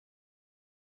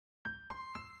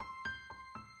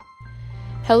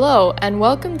Hello, and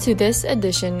welcome to this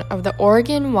edition of the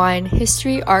Oregon Wine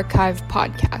History Archive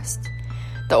podcast.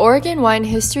 The Oregon Wine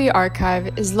History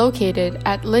Archive is located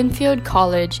at Linfield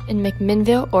College in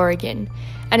McMinnville, Oregon,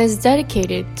 and is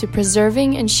dedicated to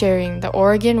preserving and sharing the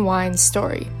Oregon wine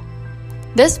story.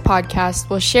 This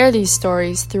podcast will share these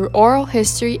stories through oral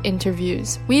history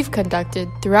interviews we've conducted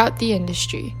throughout the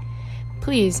industry.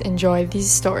 Please enjoy these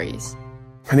stories.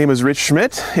 My name is Rich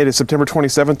Schmidt. It is September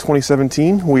 27th,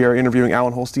 2017. We are interviewing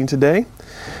Allen Holstein today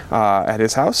at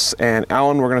his house. And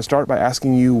Allen, we're going to start by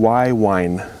asking you, why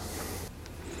wine?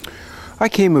 I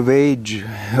came of age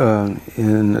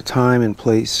in a time and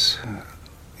place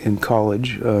in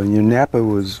college. Napa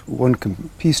was one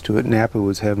piece to it. Napa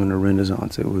was having a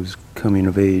renaissance. It was coming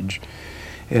of age.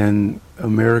 And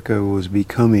America was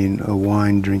becoming a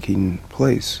wine-drinking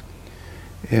place.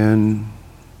 And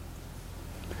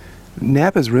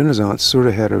Napa's renaissance sort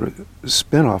of had a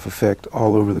spin-off effect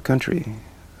all over the country.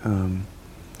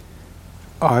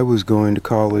 I was going to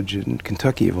college in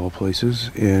Kentucky, of all places,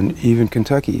 and even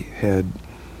Kentucky had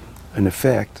an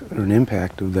effect or an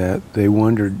impact of that. They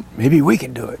wondered, maybe we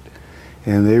can do it.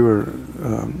 And they were,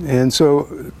 and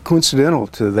so coincidental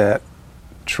to that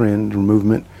trend or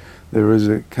movement, there was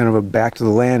a kind of a back to the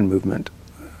land movement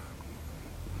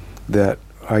that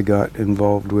I got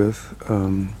involved with.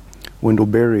 Wendell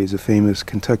Berry is a famous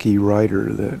Kentucky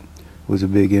writer that was a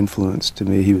big influence to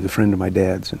me. He was a friend of my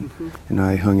dad's, and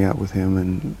I hung out with him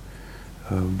and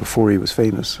before he was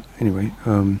famous. Anyway,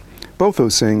 both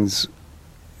those things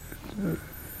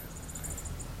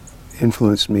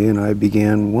influenced me, and I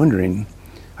began wondering.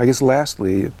 I guess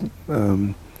lastly,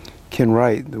 Ken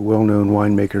Wright, the well-known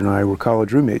winemaker, and I were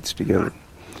college roommates together.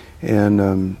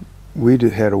 And we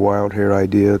had a wild hair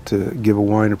idea to give a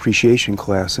wine appreciation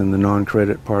class in the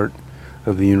non-credit part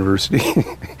of the university.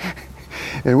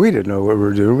 And we didn't know what we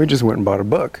were doing. We just went and bought a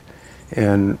book.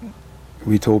 And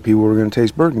we told people we were going to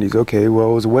taste Burgundies. Okay, well,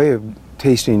 it was a way of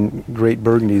tasting great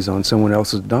Burgundies on someone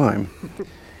else's dime.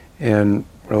 And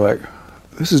we're like,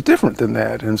 this is different than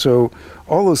that. And so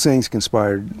all those things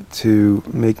conspired to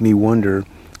make me wonder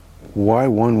why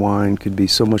one wine could be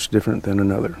so much different than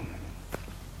another.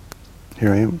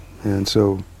 Here I am. And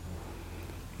so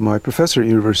my professor at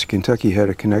University of Kentucky had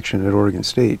a connection at Oregon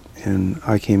State, and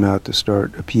I came out to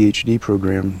start a PhD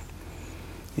program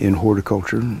in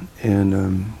horticulture.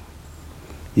 And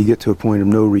you get to a point of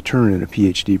no return in a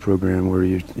PhD program where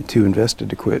you're too invested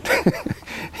to quit.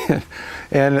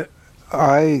 And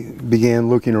I began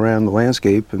looking around the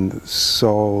landscape and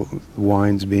saw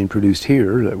wines being produced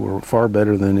here that were far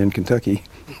better than in Kentucky.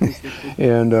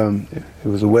 And it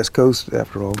was the West Coast,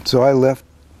 after all. So I left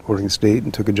Oregon State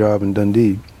and took a job in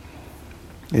Dundee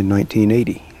in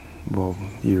 1980. Well,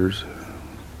 years.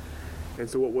 And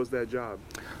so what was that job?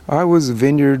 I was a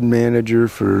vineyard manager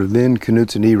for then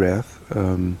Knudsen Erath.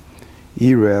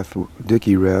 Dick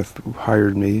Erath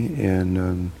hired me,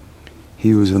 and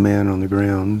he was the man on the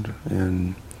ground,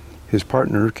 and his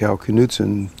partner, Cal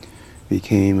Knudsen,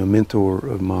 became a mentor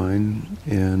of mine,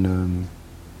 and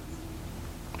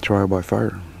trial by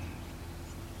fire.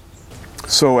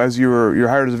 So as you're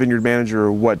hired as a vineyard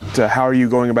manager, how are you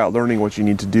going about learning what you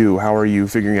need to do? How are you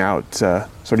figuring out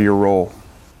sort of your role?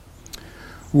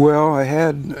 Well, I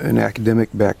had an academic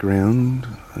background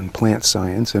in plant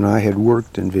science, and I had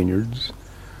worked in vineyards.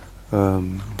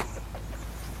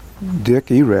 Dick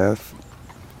Erath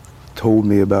told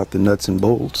me about the nuts and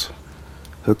bolts.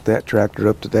 Hook that tractor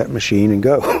up to that machine and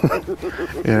go.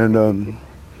 And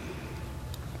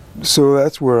so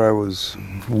that's where I was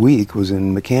weak, was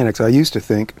in mechanics. I used to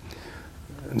think,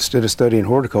 instead of studying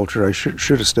horticulture, I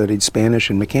should have studied Spanish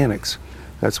and mechanics.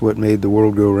 That's what made the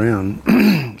world go round.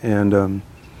 And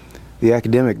the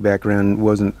academic background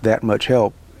wasn't that much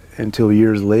help until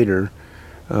years later,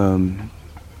 when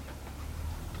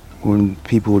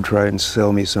people would try and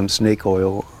sell me some snake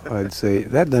oil. I'd say,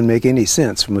 that doesn't make any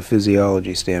sense from a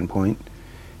physiology standpoint.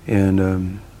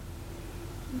 And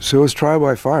so it was trial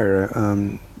by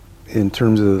fire. In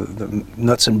terms of the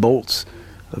nuts and bolts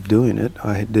of doing it,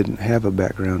 I didn't have a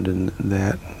background in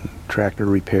that, tractor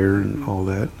repair and all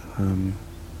that.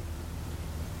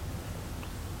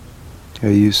 I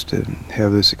used to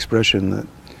have this expression that,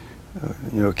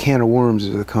 a can of worms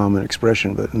is a common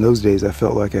expression, but in those days I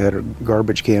felt like I had a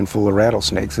garbage can full of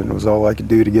rattlesnakes, and it was all I could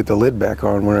do to get the lid back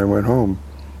on when I went home.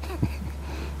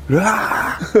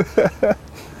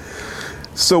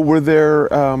 So were there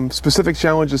specific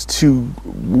challenges to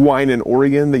wine in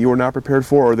Oregon that you were not prepared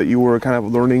for, or that you were kind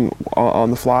of learning on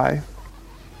the fly?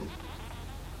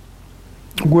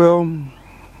 Well,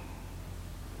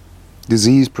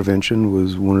 disease prevention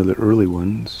was one of the early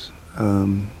ones.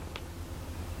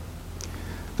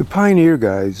 The pioneer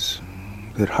guys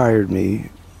that hired me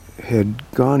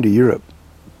had gone to Europe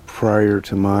prior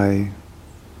to my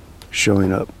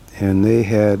showing up, and they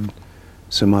had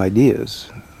some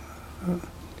ideas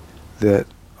that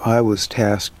I was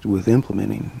tasked with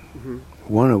implementing.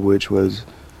 One of which was,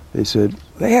 they said,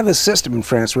 they have a system in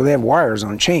France where they have wires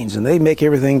on chains and they make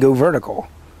everything go vertical.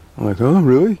 I'm like, oh,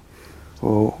 really?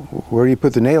 Well, where do you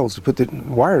put the nails to put the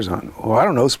wires on? Well, I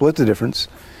don't know, split the difference.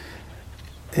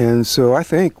 And so I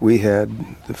think we had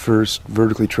the first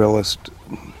vertically trellised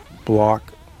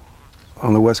block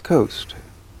on the West Coast.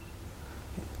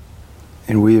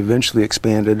 And we eventually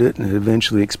expanded it, and it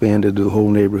eventually expanded to the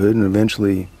whole neighborhood, and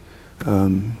eventually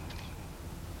the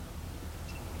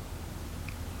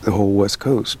whole West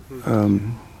Coast.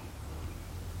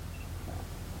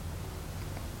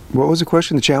 What was the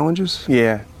question? The challenges?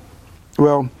 Yeah.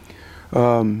 Well,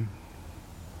 you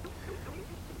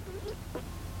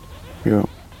know,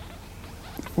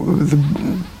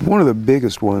 one of the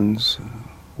biggest ones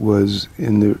was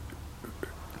in the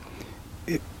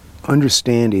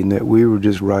understanding that we were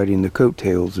just riding the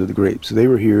coattails of the grapes. They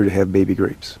were here to have baby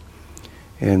grapes.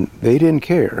 And they didn't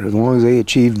care as long as they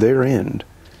achieved their end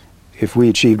if we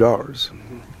achieved ours.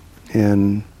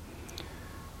 And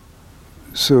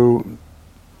so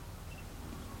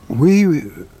we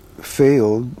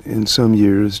failed in some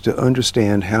years to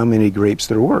understand how many grapes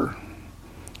there were.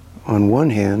 On one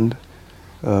hand,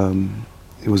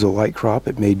 it was a light crop,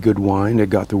 it made good wine, it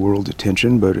got the world's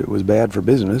attention, but it was bad for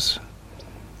business.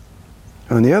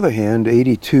 On the other hand,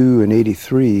 82 and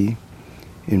 83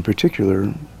 in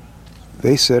particular,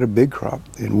 they set a big crop,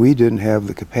 and we didn't have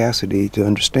the capacity to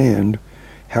understand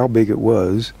how big it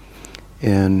was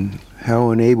and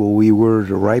how unable we were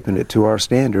to ripen it to our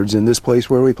standards in this place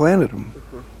where we planted them.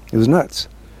 It was nuts.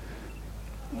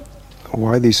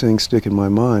 Why these things stick in my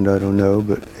mind, I don't know,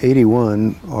 but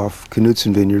 81 off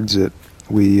Knudsen Vineyards that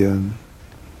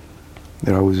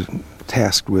I was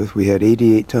tasked with, we had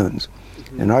 88 tons.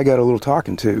 And I got a little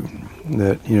talking to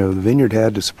that, you know, the vineyard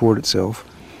had to support itself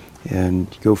and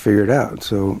go figure it out.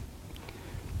 So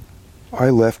I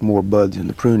left more buds in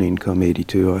the pruning come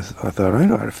 82. I thought, I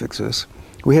know how to fix this.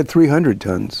 We had 300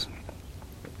 tons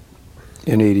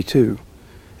in 82,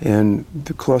 and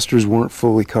the clusters weren't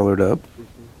fully colored up.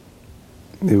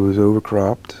 It was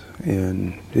overcropped,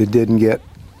 and it didn't get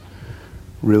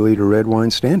really to red wine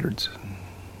standards.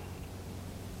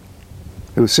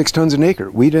 It was 6 tons an acre.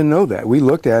 We didn't know that. We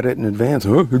looked at it in advance,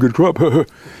 a good crop,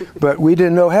 but we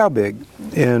didn't know how big.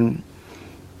 And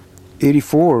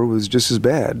 84 was just as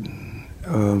bad.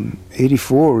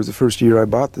 84 was the first year I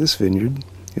bought this vineyard.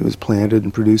 It was planted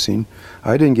and producing.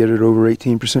 I didn't get it over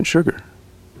 18% sugar.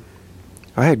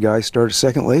 I had guys start a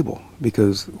second label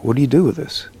because what do you do with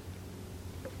this?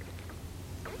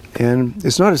 And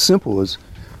it's not as simple as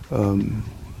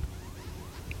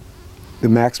the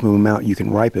maximum amount you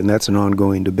can ripen. That's an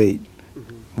ongoing debate.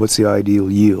 What's the ideal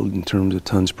yield in terms of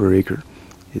tons per acre?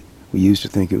 We used to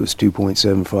think it was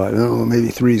 2.75. Oh, maybe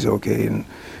 3 is okay.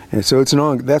 And so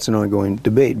that's an ongoing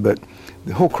debate. But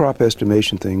the whole crop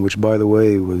estimation thing, which, by the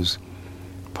way, was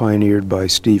pioneered by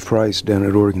Steve Price down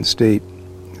at Oregon State,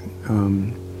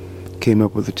 came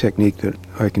up with a technique that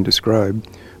I can describe.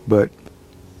 But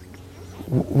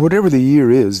whatever the year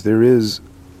is, there is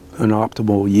an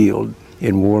optimal yield.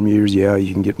 In warm years, yeah,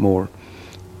 you can get more.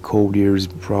 Cold years,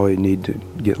 probably need to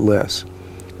get less.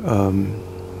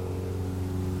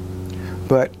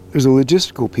 But there's a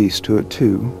logistical piece to it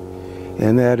too,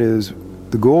 and that is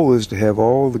the goal is to have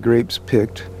all the grapes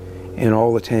picked and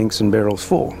all the tanks and barrels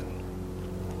full.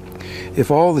 If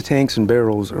all the tanks and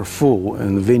barrels are full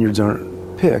and the vineyards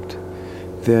aren't picked,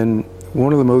 then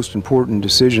one of the most important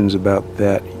decisions about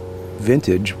that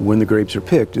vintage when the grapes are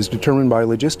picked is determined by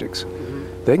logistics.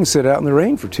 They can sit out in the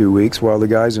rain for 2 weeks while the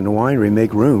guys in the winery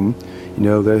make room. You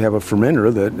know, they have a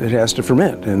fermenter that it has to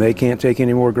ferment, and they can't take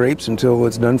any more grapes until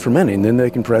it's done fermenting. Then they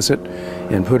can press it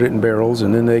and put it in barrels,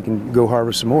 and then they can go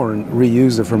harvest some more and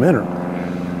reuse the fermenter.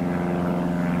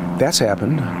 That's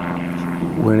happened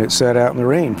when it sat out in the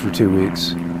rain for 2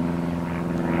 weeks.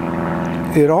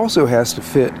 It also has to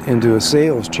fit into a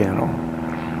sales channel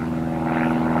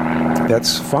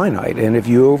that's finite, and if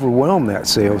you overwhelm that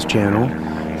sales channel,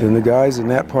 then the guys in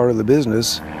that part of the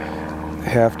business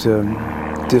have to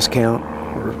discount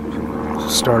or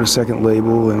start a second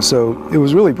label. And so it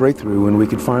was really breakthrough when we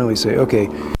could finally say, okay,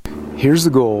 here's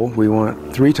the goal. We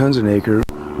want 3 tons an acre.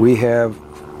 We have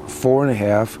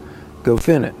 4.5. Go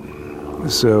thin it.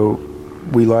 So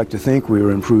we like to think we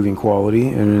were improving quality,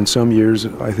 and in some years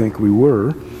I think we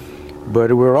were.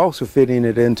 But we're also fitting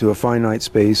it into a finite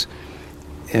space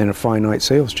and a finite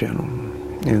sales channel.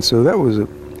 And so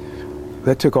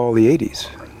that took all the 80s.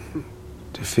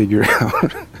 figure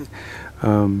out.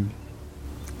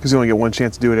 Because you only get one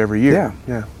chance to do it every year.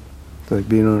 Yeah. It's like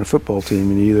being on a football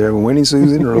team, and you either have a winning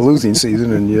season or a losing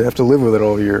season, and you have to live with it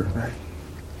all year. Right.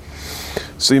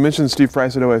 So you mentioned Steve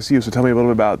Price at OSU, so tell me a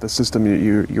little bit about the system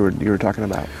you were talking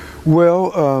about. Well,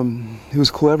 it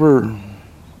was clever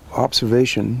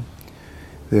observation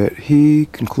that he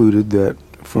concluded that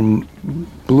from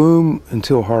bloom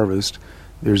until harvest,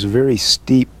 there's a very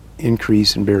steep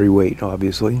increase in berry weight,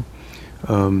 obviously,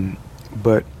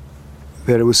 but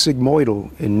that it was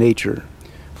sigmoidal in nature.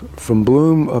 From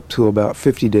bloom up to about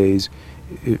 50 days,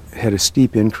 it had a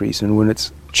steep increase, and when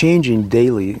it's changing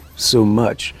daily so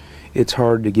much, it's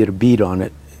hard to get a bead on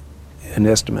it, an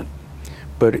estimate.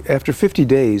 But after 50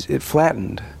 days, it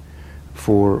flattened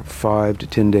for 5 to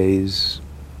 10 days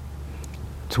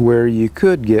to where you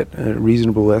could get a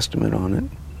reasonable estimate on it,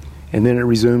 and then it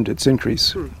resumed its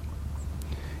increase.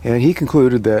 And he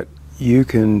concluded that you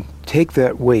can take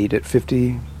that weight at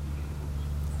 50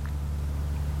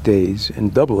 days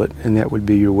and double it, and that would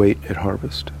be your weight at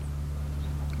harvest.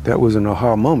 That was an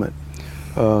aha moment.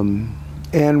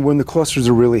 And when the clusters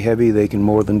are really heavy, they can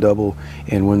more than double,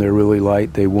 and when they're really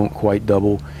light, they won't quite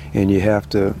double, and you have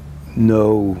to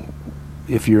know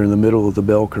if you're in the middle of the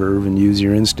bell curve and use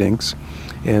your instincts.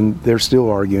 And they're still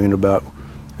arguing about,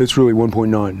 it's really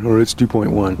 1.9 or it's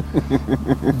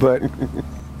 2.1. But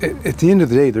at the end of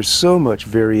the day, there's so much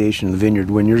variation in the vineyard.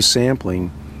 When you're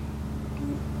sampling,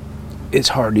 it's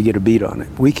hard to get a beat on it.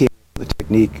 We came up with a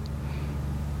technique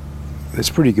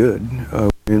that's pretty good.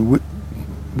 And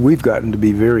we've gotten to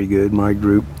be very good, my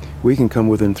group. We can come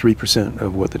within 3%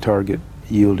 of what the target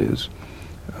yield is.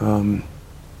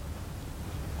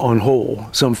 On whole,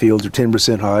 some fields are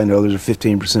 10% high and others are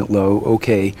 15% low.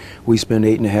 Okay, we spend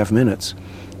 8.5 minutes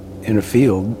in a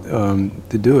field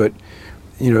to do it.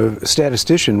 You know, a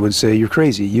statistician would say, you're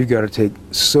crazy. You've got to take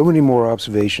so many more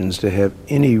observations to have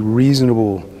any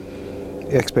reasonable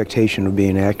expectation of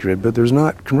being accurate. But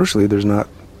commercially, there's not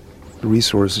the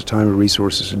resources, time or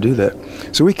resources to do that.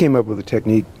 So we came up with a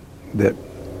technique that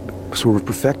sort of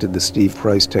perfected the Steve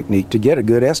Price technique to get a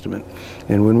good estimate.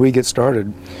 And when we get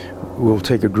started, we'll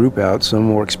take a group out, some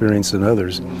more experienced than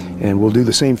others, and we'll do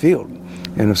the same field.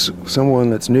 And if someone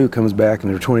that's new comes back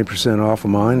and they're 20% off of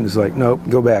mine, it's like, nope,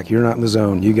 go back. You're not in the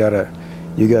zone. You gotta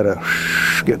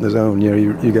get in the zone. You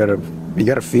know, you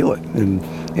gotta feel it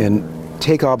and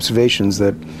take observations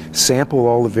that sample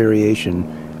all the variation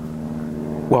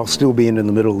while still being in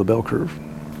the middle of the bell curve.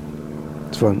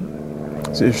 It's fun.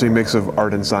 It's an interesting mix of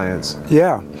art and science.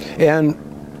 Yeah, and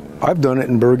I've done it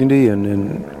in Burgundy and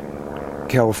in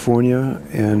California,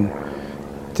 and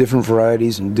different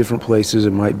varieties in different places.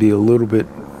 It might be a little bit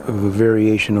of a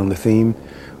variation on the theme,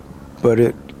 but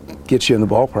it gets you in the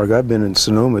ballpark. I've been in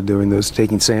Sonoma doing this,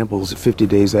 taking samples at 50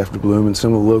 days after bloom, and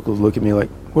some of the locals look at me like,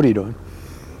 what are you doing?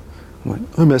 I'm like,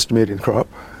 I'm estimating the crop.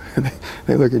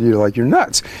 They look at you like you're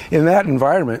nuts. In that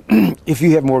environment, if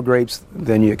you have more grapes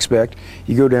than you expect,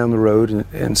 you go down the road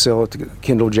and sell it to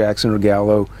Kendall Jackson or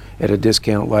Gallo at a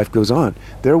discount. Life goes on.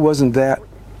 There wasn't that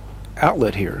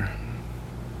outlet here.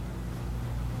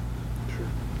 Sure.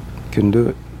 Couldn't do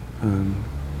it.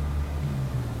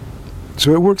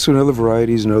 So it works with other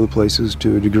varieties and other places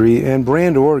to a degree. And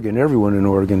Brand Oregon, everyone in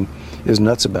Oregon is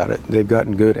nuts about it. They've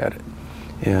gotten good at it.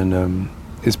 And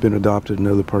it's been adopted in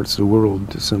other parts of the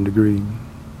world to some degree.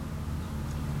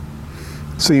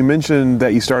 So you mentioned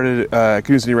that you started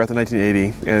Canoes in Erath in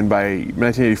 1980, and by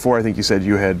 1984, I think you said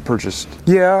you had purchased.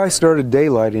 Yeah, I started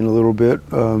daylighting a little bit.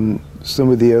 Some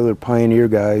of the other pioneer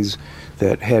guys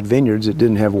that had vineyards that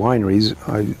didn't have wineries,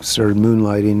 I started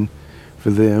moonlighting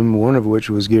for them, one of which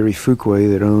was Gary Fuquay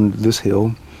that owned this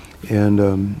hill,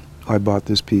 and I bought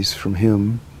this piece from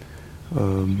him.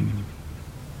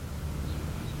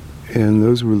 And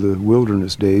those were the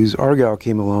wilderness days. Argyle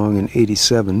came along in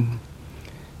 '87,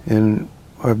 and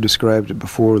I've described it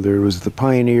before. There was the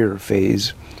pioneer phase.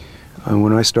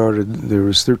 When I started, there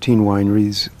was 13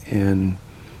 wineries, and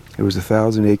there was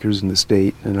 1,000 acres in the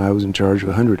state, and I was in charge of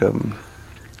 100 of them.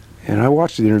 And I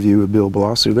watched the interview with Bill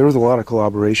Blosser. There was a lot of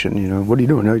collaboration, you know, what are you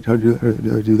doing? How do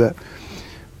I do that?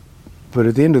 But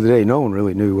at the end of the day, no one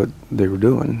really knew what they were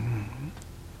doing.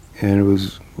 And it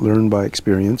was learned by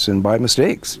experience and by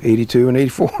mistakes, 82 and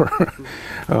 84.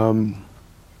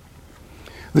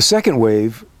 The second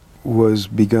wave was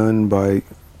begun by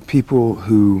people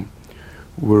who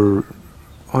were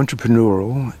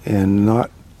entrepreneurial and not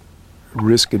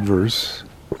risk adverse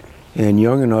and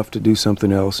young enough to do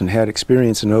something else and had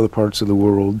experience in other parts of the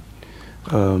world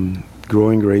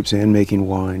growing grapes and making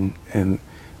wine, and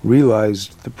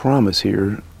realized the promise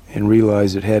here and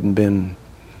realized it hadn't been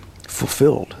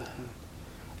fulfilled.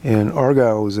 And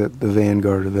Argyle was at the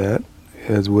vanguard of that,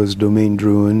 as was Domaine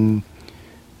Druin,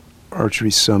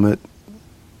 Archery Summit,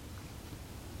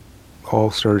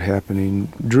 all started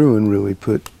happening. Druin really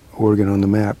put Oregon on the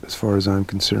map as far as I'm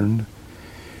concerned.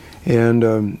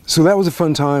 And so that was a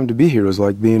fun time to be here. It was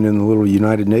like being in the little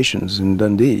United Nations in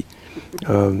Dundee.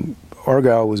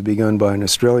 Argyle was begun by an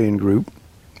Australian group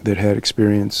that had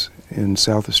experience in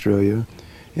South Australia,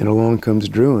 and along comes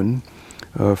Druin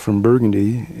from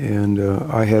Burgundy, and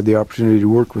I had the opportunity to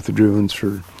work with the Druins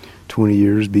for 20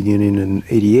 years, beginning in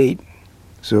 '88.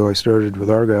 So I started with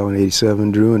Argyle in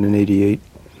 '87, Druin in '88,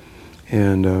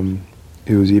 and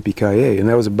it was Yippee-ki-yay. And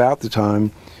that was about the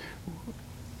time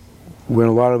when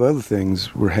a lot of other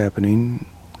things were happening.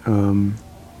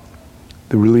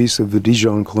 The release of the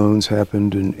Dijon clones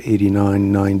happened in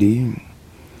 '89, '90.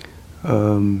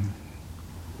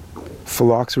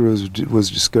 Phylloxera was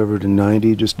discovered in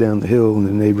 '90, just down the hill in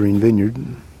the neighboring vineyard.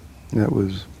 That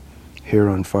was hair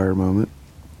on fire moment.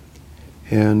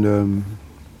 And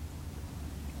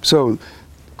so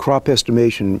crop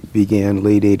estimation began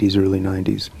late '80s, early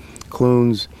 '90s.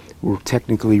 Clones were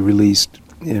technically released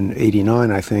in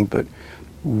 '89, I think, but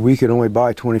we could only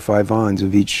buy 25 vines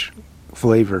of each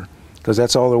flavor because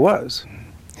that's all there was.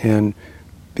 And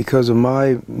because of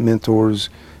my mentors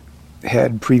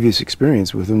had previous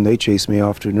experience with them, they chased me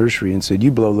off to a nursery and said,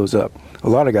 "You blow those up." A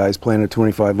lot of guys planted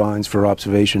 25 vines for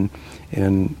observation,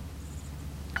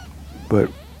 but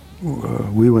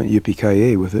we went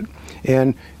yippee-ki-yay with it.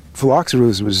 And phylloxera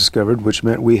was discovered, which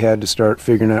meant we had to start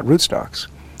figuring out rootstocks,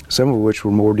 some of which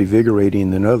were more devigorating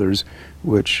than others,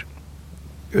 which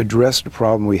addressed a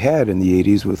problem we had in the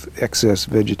 '80s with excess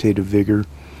vegetative vigor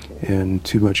and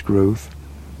too much growth.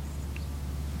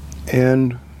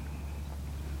 And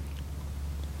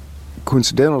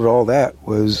coincidental to all that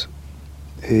was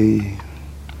a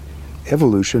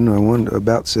evolution. I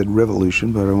about said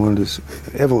revolution, but I wanted to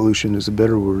evolution is a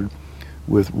better word,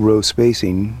 with row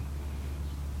spacing.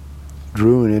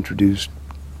 Druin introduced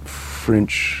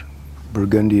French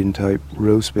Burgundian type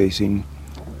row spacing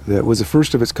that was the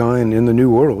first of its kind in the New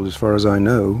World, as far as I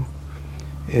know.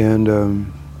 And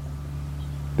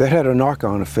that had a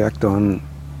knock-on effect on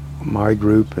my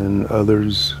group and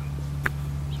others,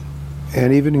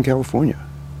 and even in California,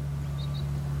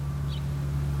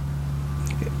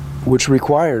 which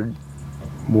required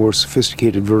more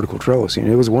sophisticated vertical trellising.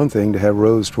 It was one thing to have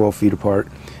rows 12 feet apart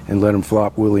and let them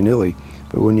flop willy-nilly,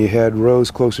 but when you had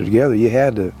rows closer together, you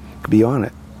had to be on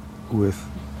it with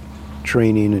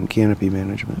training and canopy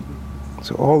management.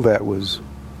 So all that was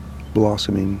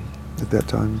blossoming at that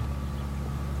time.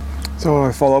 So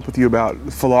I follow up with you about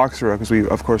phylloxera, because we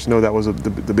of course know that was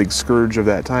the big scourge of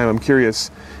that time. I'm curious,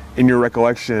 in your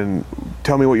recollection,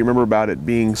 tell me what you remember about it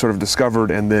being sort of discovered,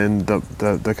 and then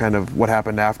the kind of what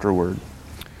happened afterward.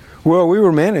 Well, we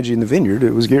were managing the vineyard.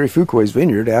 It was Gary Fuquay's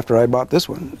vineyard after I bought this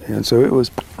one, and so it was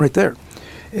right there.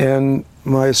 And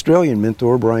my Australian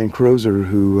mentor, Brian Crozer,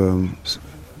 who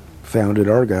founded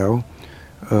Argyle,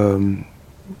 we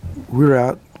were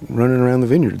out running around the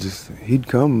vineyards. He'd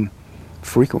come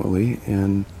frequently,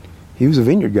 and he was a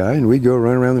vineyard guy, and we'd go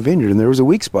run around the vineyard, and there was a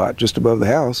weak spot just above the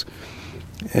house,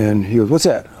 and he goes, "What's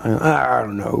that?" I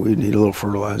don't know, we need a little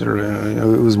fertilizer. It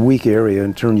was a weak area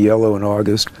and turned yellow in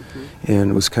August,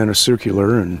 and it was kind of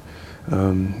circular, and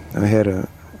I had a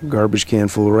garbage can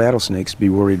full of rattlesnakes to be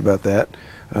worried about that.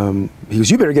 He goes,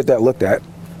 "You better get that looked at."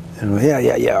 And I went,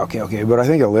 yeah, okay, but I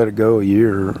think I let it go a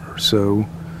year or so.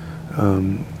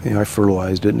 I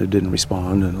fertilized it, and it didn't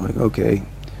respond, and I'm like, okay.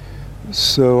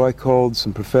 So I called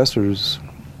some professors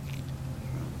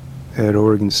at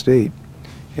Oregon State,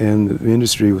 and the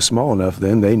industry was small enough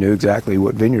then, they knew exactly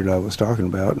what vineyard I was talking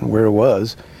about and where it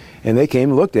was, and they came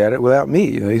and looked at it without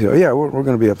me. They said, "Oh, yeah, we're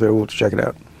going to be up there, we'll check it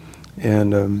out."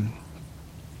 And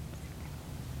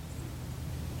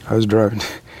I was driving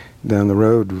down the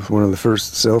road with one of the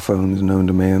first cell phones known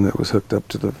to man that was hooked up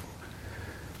to the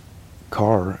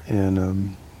car,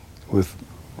 and with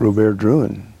Robert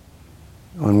Druin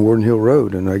on Warden Hill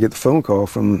Road, and I get the phone call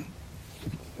from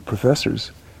the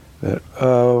professors that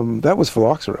that was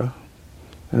phylloxera,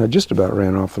 and I just about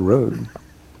ran off the road.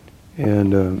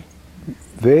 And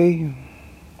they,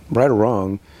 right or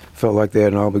wrong, felt like they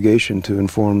had an obligation to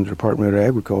inform the Department of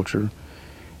Agriculture,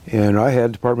 and I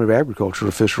had Department of Agriculture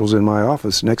officials in my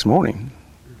office next morning.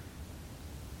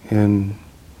 And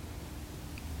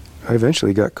I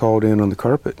eventually got called in on the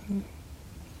carpet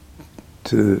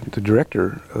to the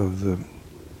director of the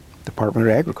Department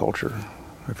of Agriculture.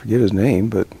 I forget his name,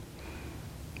 but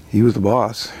he was the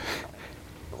boss.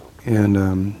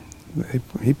 And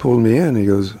he pulled me in, and he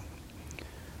goes,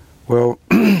 "Well,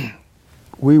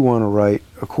 we want to write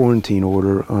a quarantine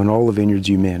order on all the vineyards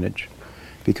you manage,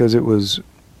 because it was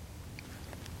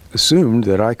assumed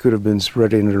that I could have been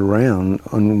spreading it around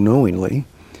unknowingly.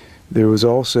 There was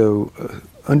also an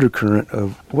undercurrent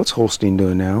of, what's Holstein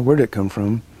doing now? Where did it come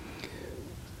from?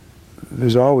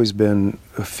 There's always been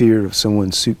a fear of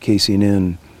someone suitcasing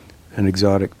in an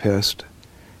exotic pest,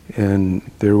 and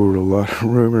there were a lot of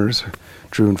rumors,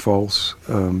 true and false.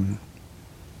 But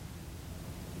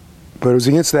it was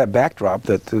against that backdrop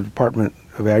that the Department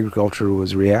of Agriculture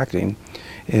was reacting,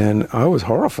 and I was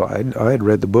horrified. I had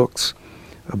read the books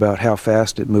about how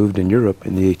fast it moved in Europe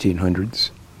in the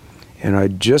 1800s, and I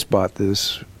just bought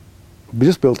this, we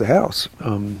just built a house.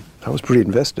 I was pretty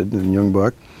invested in a young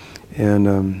buck,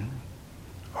 and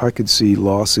I could see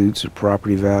lawsuits or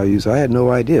property values. I had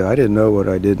no idea. I didn't know what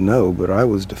I didn't know, but I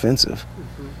was defensive.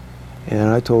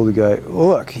 And I told the guy, well,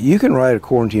 look, you can write a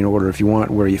quarantine order if you want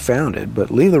where you found it,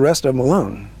 but leave the rest of them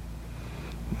alone.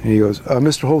 And he goes,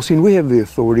 Mr. Holstein, we have the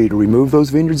authority to remove those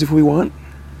vineyards if we want.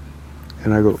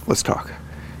 And I go, let's talk.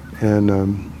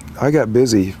 And I got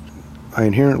busy. I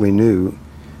inherently knew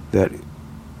that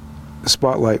the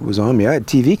spotlight was on me. I had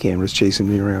TV cameras chasing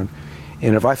me around.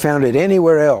 And if I found it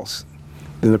anywhere else,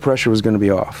 then the pressure was going to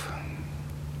be off.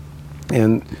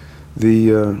 And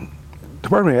the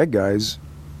Department of Ag guys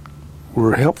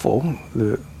were helpful.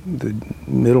 The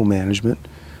middle management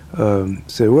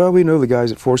said, well, we know the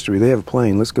guys at Forestry, they have a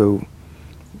plane, let's go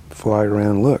fly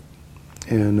around and look.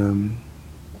 And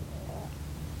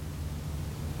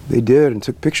they did, and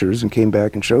took pictures and came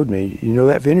back and showed me, you know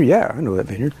that vineyard? Yeah, I know that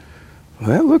vineyard. Well,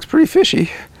 that looks pretty fishy.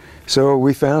 So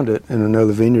we found it in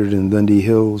another vineyard in Dundee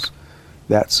Hills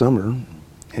that summer,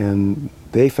 and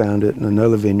they found it in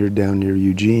another vineyard down near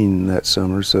Eugene that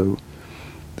summer, so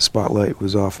the spotlight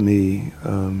was off me.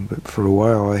 But for a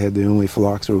while I had the only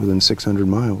phylloxera within 600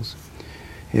 miles.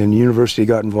 And the university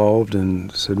got involved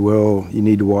and said, well, you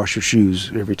need to wash your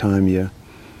shoes every time you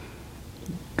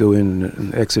go in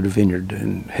and exit a vineyard,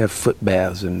 and have foot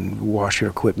baths and wash your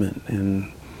equipment.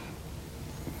 And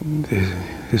the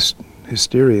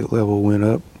hysteria level went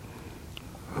up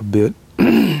a bit.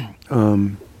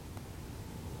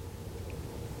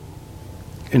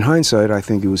 In hindsight, I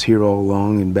think it was here all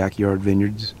along in backyard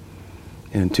vineyards,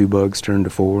 and 2 bugs turned to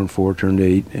 4 and 4 turned to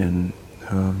 8, and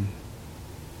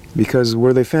because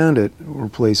where they found it were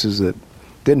places that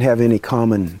didn't have any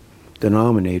common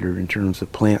denominator in terms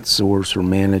of plant source or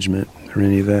management or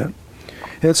any of that.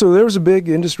 And so there was a big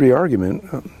industry argument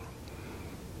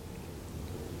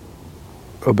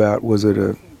about, was it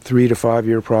a 3 to 5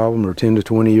 year problem or 10 to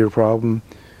 20 year problem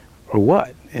or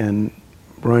what? And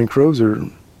Brian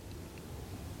Crozer,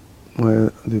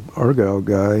 the Argyle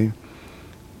guy,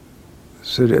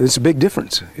 said it's a big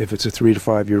difference if it's a 3 to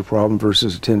 5 year problem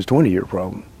versus a 10 to 20 year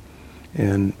problem.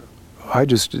 And I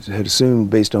just had assumed,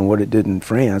 based on what it did in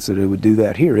France, that it would do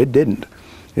that here. It didn't.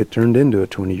 It turned into a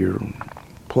 20-year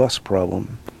plus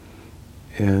problem,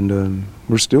 and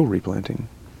we're still replanting.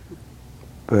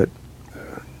 But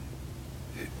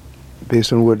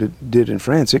based on what it did in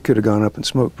France, it could have gone up in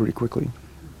smoke pretty quickly.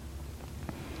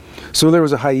 So there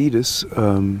was a hiatus.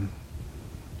 There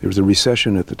was a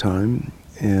recession at the time,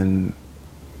 and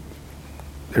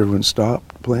everyone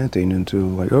stopped planting until,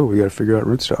 like, oh, we got to figure out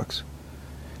rootstocks.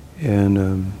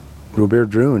 And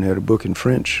Robert Drouin had a book in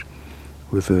French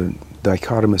with a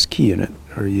dichotomous key in it.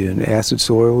 Are you in acid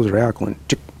soils or alkaline?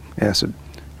 Acid.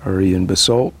 Are you in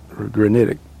basalt or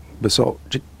granitic? Basalt.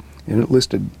 And it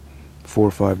listed 4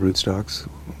 or 5 rootstocks.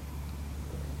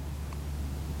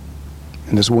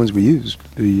 And that's the ones we used.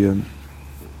 And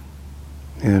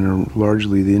are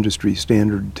largely the industry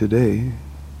standard today.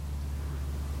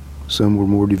 Some were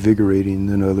more devigorating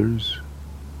than others.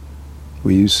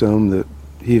 We used some that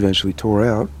he eventually tore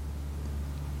out.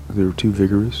 They were too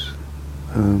vigorous.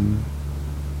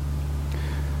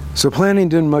 So planting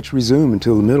didn't much resume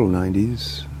until the middle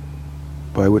 90s,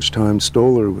 by which time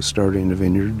Stoller was starting a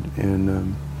vineyard,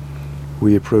 and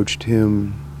we approached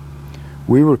him.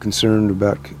 We were concerned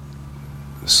about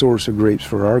the source of grapes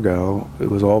for Argyle.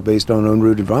 It was all based on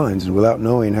unrooted vines, and without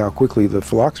knowing how quickly the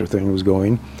phylloxera thing was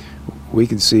going, we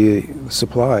could see a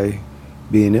supply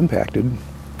being impacted.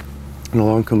 And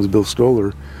along comes Bill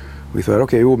Stoller. We thought,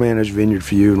 okay, we'll manage vineyard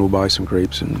for you, and we'll buy some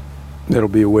grapes, and that'll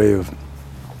be a way of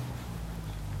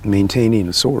maintaining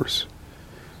a source.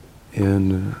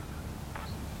 And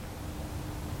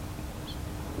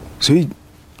so he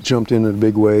jumped in a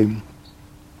big way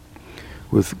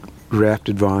with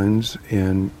grafted vines,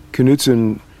 and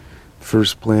Knudsen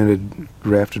first planted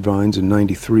grafted vines in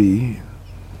 '93,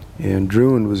 and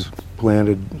Drouin was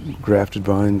planted grafted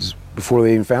vines before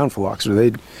they even found phylloxera.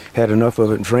 They'd had enough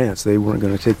of it in France. They weren't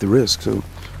going to take the risk, so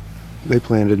they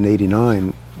planted in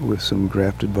 '89 with some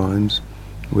grafted vines,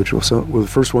 which will the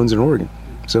first ones in Oregon.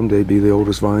 Someday be the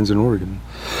oldest vines in Oregon.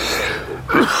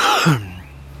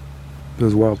 It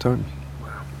was a wild time.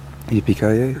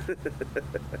 Yippee-ki-yay.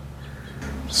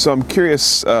 So I'm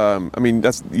curious,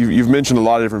 you've mentioned a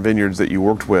lot of different vineyards that you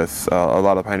worked with, a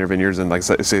lot of Pioneer Vineyards and like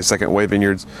say second wave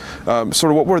vineyards. Sort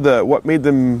of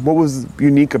what was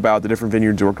unique about the different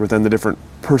vineyards you worked with and the different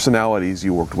personalities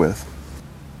you worked with?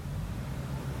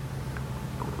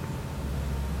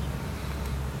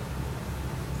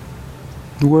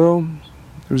 Well,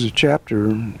 there was a chapter,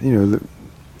 the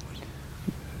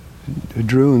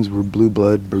Druins were blue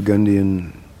blood,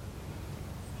 Burgundian,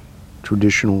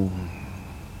 traditional,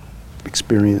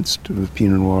 experienced with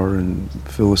Pinot Noir and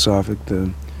philosophic.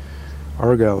 The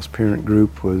Argyll's parent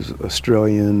group was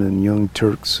Australian and young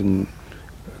Turks and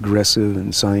aggressive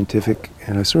and scientific,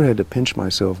 and I sort of had to pinch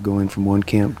myself going from one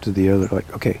camp to the other,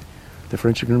 like, okay, the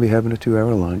French are going to be having a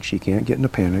 2-hour lunch, you can't get in a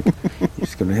panic, you're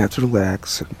just going to have to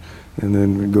relax, and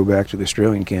then we go back to the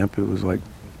Australian camp, it was like,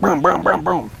 boom, boom, boom,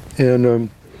 boom. And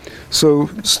so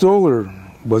Stoller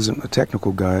wasn't a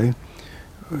technical guy.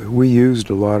 We used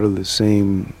a lot of the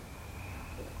same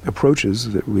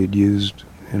approaches that we'd used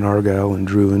in Argyll and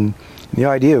Druin. And the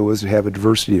idea was to have a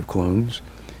diversity of clones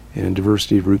and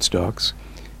diversity of rootstocks,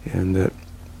 and that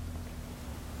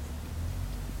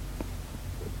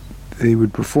they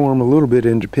would perform a little bit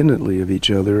independently of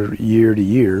each other year to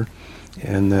year,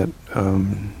 and that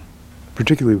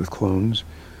particularly with clones,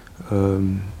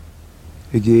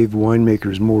 it gave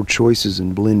winemakers more choices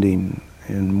in blending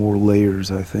and more layers,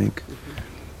 I think.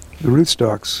 The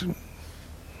rootstocks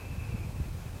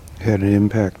had an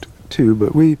impact too,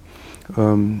 but we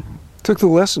took the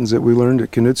lessons that we learned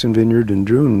at Knudsen Vineyard and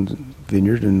Druin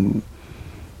Vineyard and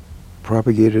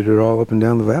propagated it all up and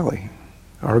down the valley.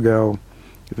 Argyll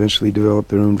eventually developed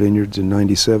their own vineyards in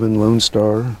 '97, Lone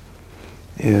Star,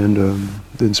 and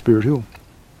then Spirit Hill.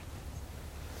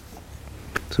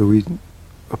 So we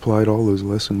applied all those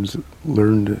lessons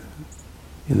learned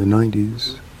in the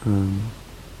 '90s.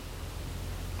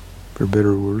 For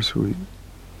better or worse, we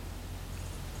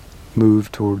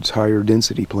moved towards higher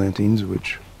density plantings,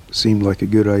 which seemed like a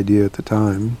good idea at the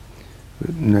time.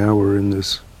 But now we're in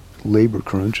this labor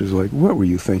crunch. It's like, what were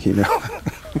you thinking now?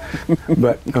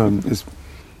 But it's,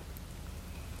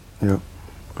 yeah.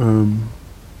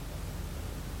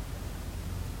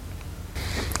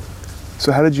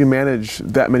 So how did you manage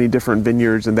that many different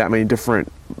vineyards and that many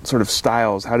different sort of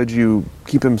styles? How did you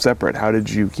keep them separate? How did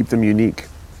you keep them unique?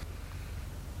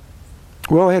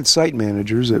 Well, I had site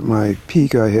managers. At my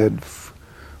peak, I had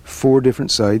 4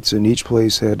 different sites, and each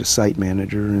place had a site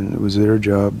manager, and it was their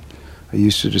job. I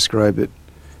used to describe it.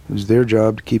 It was their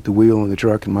job to keep the wheel in the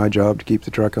truck, and my job to keep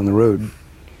the truck on the road.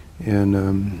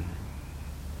 And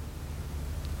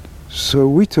so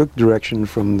we took direction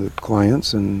from the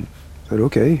clients and said,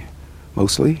 okay,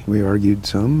 mostly. We argued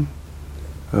some.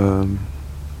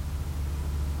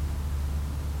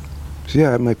 So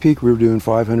yeah, at my peak we were doing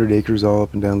 500 acres all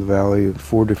up and down the valley at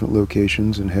 4 different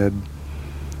locations and had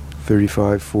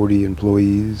 35, 40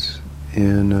 employees,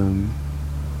 and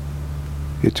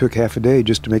it took half a day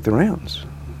just to make the rounds.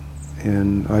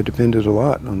 And I depended a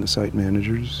lot on the site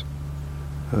managers.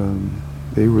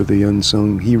 They were the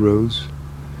unsung heroes,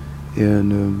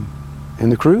 and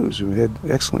the crews. We had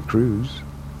excellent crews,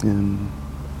 and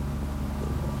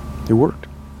it worked.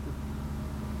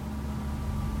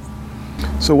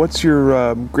 So what's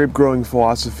your grape growing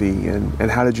philosophy, and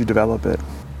how did you develop it?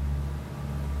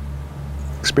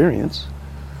 Experience.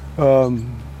 Well,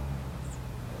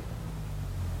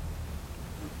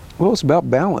 it's about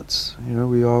balance. You know,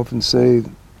 we often say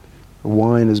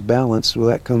wine is balanced. Well,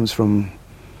 that comes from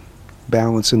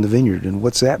balance in the vineyard. And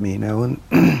what's that mean, Alan?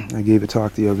 I gave a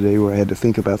talk the other day where I had to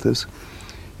think about this.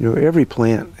 You know, every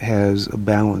plant has a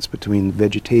balance between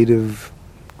vegetative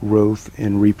growth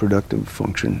and reproductive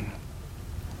function.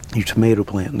 Your tomato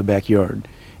plant in the backyard,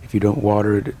 if you don't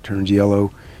water it, it turns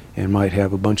yellow and might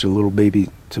have a bunch of little baby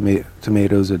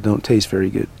tomatoes that don't taste very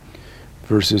good.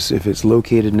 Versus if it's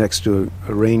located next to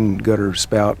a rain gutter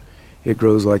spout, it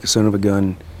grows like a son of a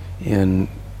gun and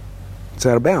it's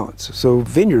out of balance. So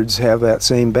vineyards have that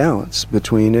same balance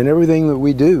between, and everything that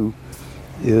we do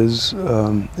is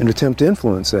an attempt to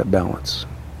influence that balance.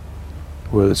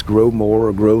 Whether it's grow more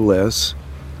or grow less,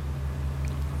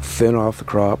 thin off the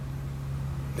crop,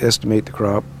 estimate the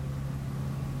crop,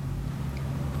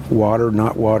 water,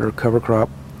 not water, cover crop,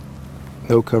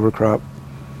 no cover crop,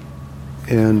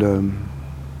 and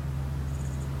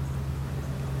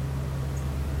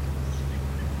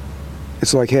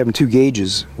it's like having 2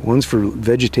 gauges. One's for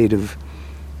vegetative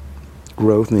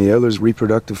growth and the other is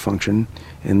reproductive function,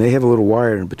 and they have a little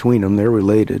wire in between them. They're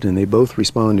related, and they both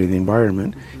respond to the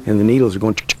environment, and the needles are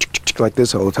going like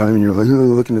this all the time, and you're like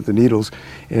looking at the needles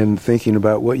and thinking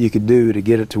about what you could do to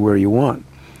get it to where you want,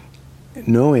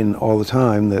 knowing all the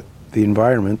time that the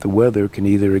environment, the weather, can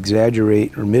either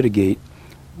exaggerate or mitigate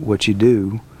what you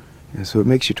do, and so it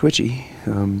makes you twitchy.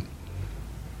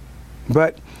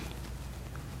 But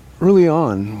early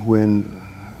on, when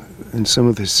in some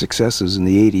of the successes in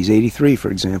the 80s, 83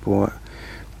 for example,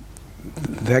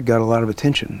 that got a lot of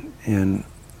attention, and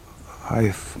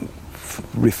I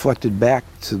reflected back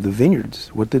to the vineyards.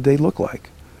 What did they look like?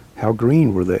 How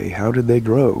green were they? How did they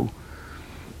grow?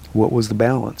 What was the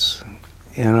balance?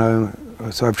 And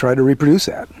so I've tried to reproduce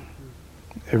that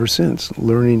ever since,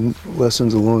 learning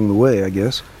lessons along the way, I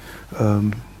guess.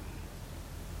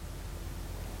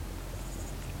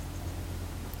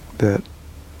 That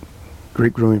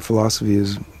grape growing philosophy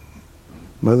is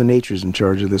Mother Nature's in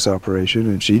charge of this operation,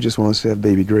 and she just wants to have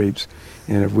baby grapes.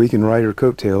 And if we can ride her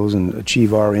coattails and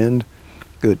achieve our end,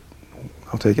 good.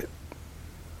 I'll take it.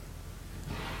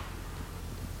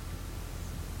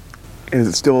 And is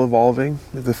it still evolving,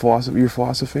 the philosophy, your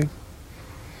philosophy?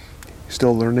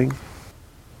 Still learning?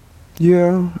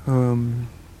 Yeah.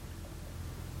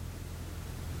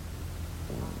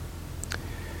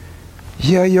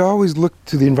 Yeah, you always look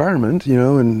to the environment,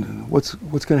 and what's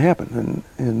going to happen,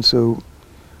 and so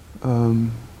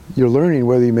you're learning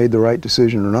whether you made the right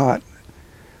decision or not.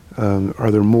 Are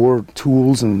there more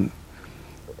tools in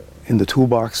the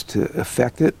toolbox to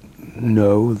affect it?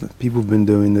 No, people have been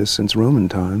doing this since Roman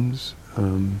times.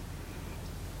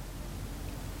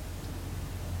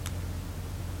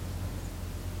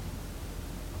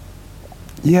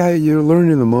 Yeah, you're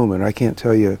learning in the moment. I can't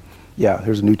tell you,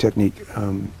 here's a new technique.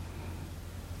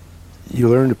 You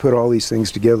learn to put all these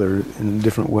things together in a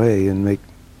different way and make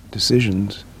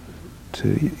decisions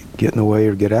to get in the way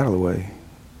or get out of the way.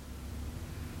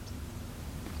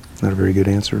 Not a very good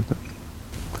answer, but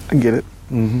I get it.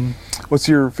 Mm-hmm. What's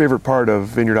your favorite part of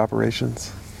vineyard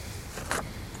operations?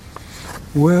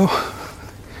 Well,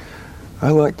 I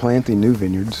like planting new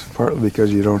vineyards, partly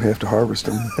because you don't have to harvest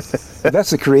them. That's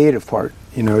the creative part.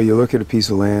 You look at a piece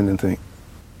of land and think,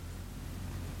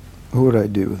 what would I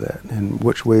do with that? And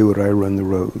which way would I run the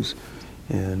rows?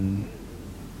 And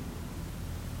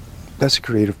that's the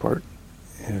creative part.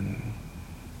 And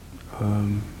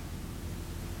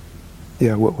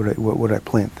what would I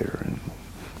plant there? And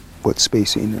what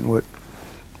spacing? And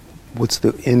what's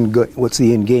the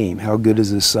end game? How good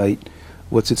is this site?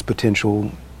 What's its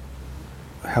potential?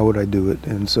 How would I do it?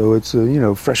 And so it's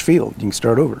a fresh field. You can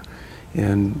start over.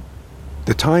 And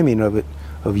the timing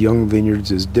of young vineyards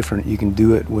is different. You can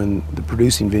do it when the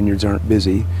producing vineyards aren't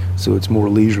busy, so it's more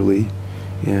leisurely.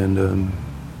 And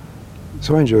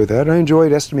so I enjoy that. I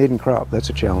enjoyed estimating crop.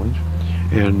 That's a challenge.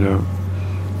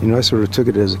 And I sort of took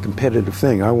it as a competitive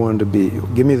thing. I wanted to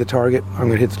give me the target, I'm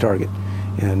going to hit the target.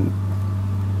 And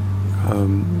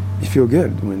you feel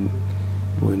good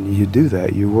when you do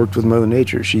that. You worked with Mother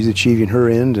Nature. She's achieving her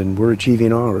end, and we're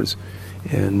achieving ours.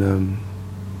 And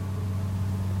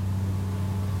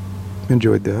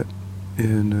enjoyed that.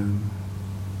 And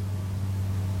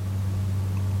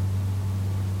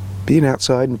being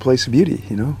outside in a place of beauty,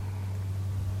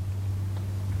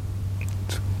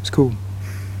 it's cool.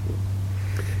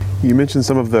 You mentioned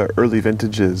some of the early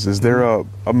vintages. Is there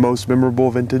a most memorable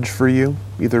vintage for you,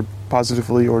 either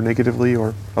positively or negatively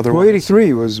or otherwise? Well,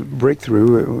 83 was a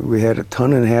breakthrough. We had 1.5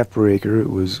 tons per acre. It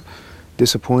was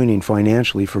disappointing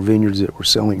financially for vineyards that were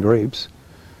selling grapes,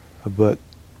 but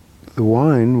the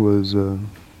wine was, to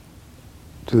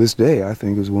this day, I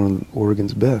think, is one of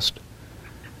Oregon's best.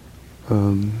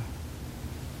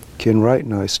 Ken Wright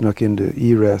and I snuck into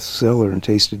Erath's cellar and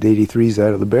tasted 83s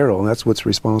out of the barrel, and that's what's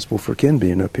responsible for Ken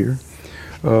being up here.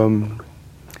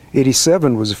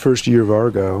 87 was the first year of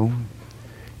Argyle,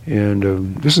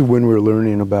 and this is when we were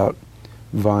learning about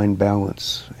vine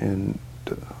balance and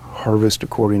harvest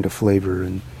according to flavor,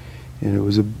 and it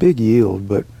was a big yield,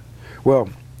 but, well,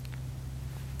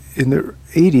 in the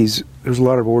 80s, there's a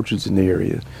lot of orchards in the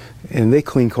area, and they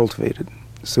clean cultivated.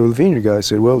 So the vineyard guys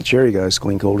said, well, the cherry guys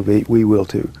clean cultivate, we will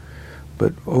too.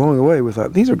 But along the way, we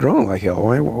thought, these are growing like hell.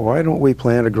 Why don't we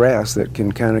plant a grass that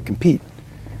can kind of compete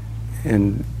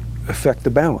and affect the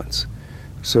balance?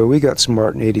 So we got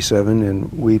smart in 87, and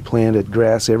we planted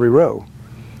grass every row.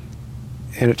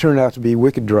 And it turned out to be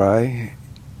wicked dry,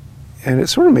 and it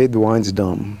sort of made the wines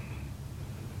dumb.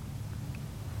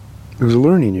 It was a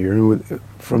learning year, and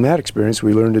from that experience,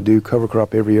 we learned to do cover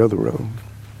crop every other row.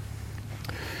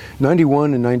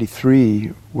 91 and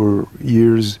 93 were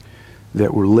years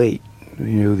that were late.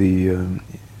 The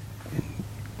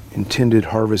intended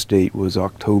harvest date was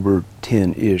October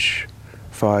 10-ish,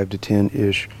 5 to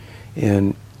 10-ish,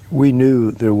 and we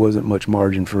knew there wasn't much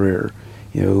margin for error.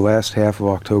 You know, the last half of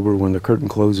October, when the curtain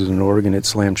closes in Oregon, it's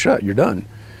slammed shut. You're done.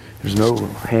 There's no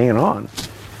hanging on.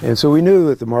 And so we knew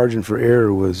that the margin for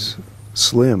error was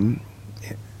slim.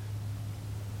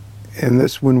 And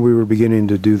that's when we were beginning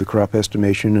to do the crop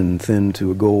estimation and thin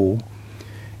to a goal.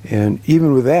 And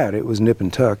even with that, it was nip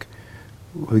and tuck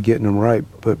with getting them ripe.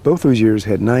 But both those years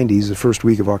had 90s the first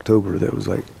week of October. That was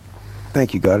like,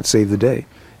 thank you, God, it saved the day.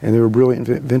 And they were brilliant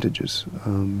vintages.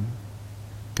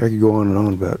 I could go on and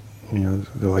on about, you know,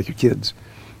 they're like your kids.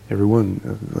 Every one,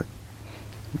 like,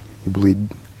 you bleed,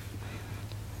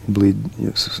 you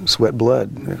know, sweat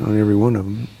blood on every one of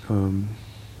them.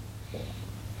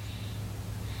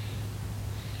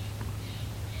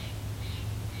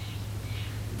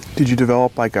 Did you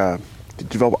develop a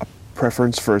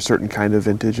preference for a certain kind of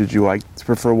vintage? Did you like to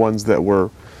prefer ones that were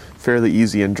fairly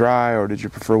easy and dry, or did you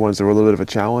prefer ones that were a little bit of a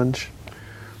challenge?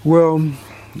 Well,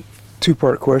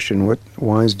 two-part question. What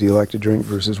wines do you like to drink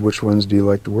versus which ones do you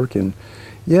like to work in?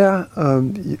 Yeah,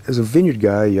 as a vineyard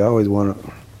guy, you always want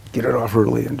to get it off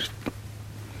early and just,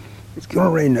 it's going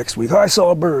to rain next week. I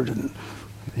saw a bird. And,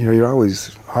 you know, I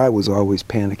was always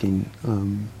panicking.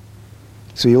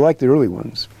 So you like the early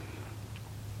ones.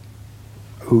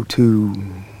 02,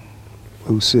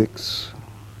 06.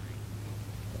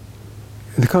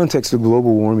 In the context of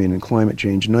global warming and climate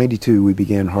change, 92 we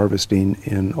began harvesting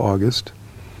in August,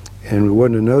 and it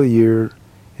wasn't another year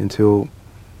until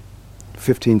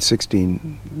 15,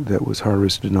 16 that was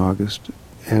harvested in August.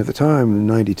 And at the time, in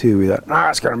 92, we thought,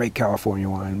 it's got to make California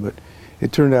wine, but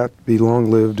it turned out to be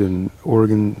long-lived and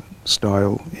Oregon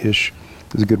style-ish.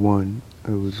 It was a good wine.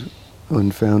 It was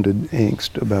unfounded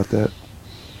angst about that.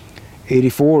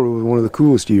 84 was one of the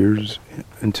coolest years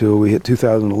until we hit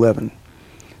 2011.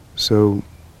 So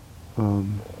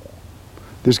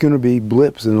there's going to be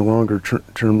blips in the longer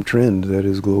term trend that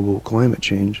is global climate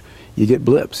change. You get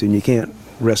blips, and you can't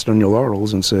rest on your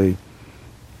laurels and say,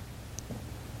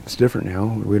 it's different now.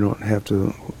 We don't have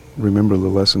to remember the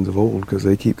lessons of old because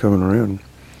they keep coming around.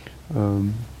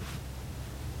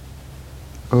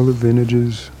 Other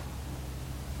vintages.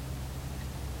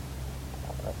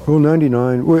 Well,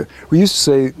 99, we used to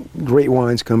say great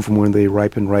wines come from when they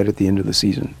ripen right at the end of the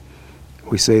season.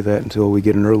 We say that until we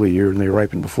get an early year and they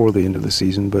ripen before the end of the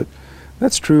season, but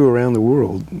that's true around the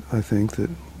world, I think, that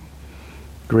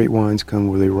great wines come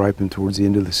where they ripen towards the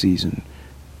end of the season.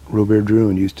 Robert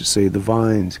Drouin used to say the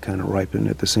vines kind of ripen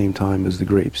at the same time as the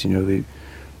grapes, you know,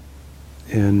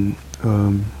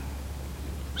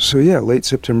 so yeah, late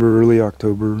September, early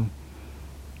October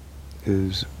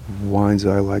is wines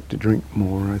I like to drink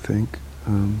more, I think,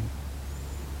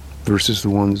 versus the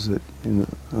ones that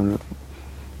on a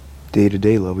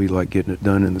day-to-day level you like getting it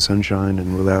done in the sunshine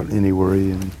and without any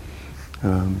worry, and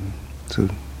so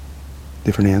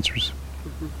different answers.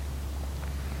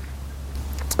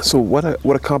 So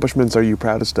what accomplishments are you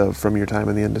proudest of from your time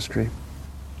in the industry?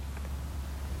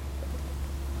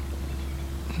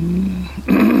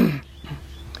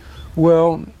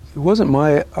 Well, it wasn't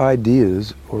my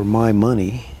ideas or my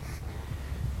money,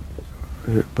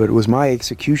 but it was my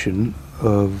execution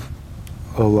of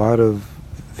a lot of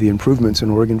the improvements in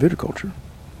Oregon viticulture.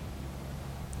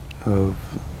 Of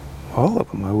all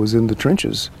of them. I was in the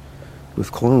trenches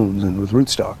with clones and with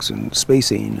rootstocks and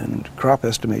spacing and crop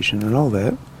estimation and all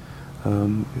that.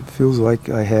 It feels like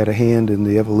I had a hand in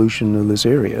the evolution of this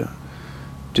area.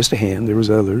 Just a hand, there was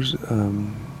others,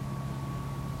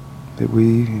 that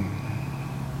we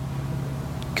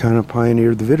kind of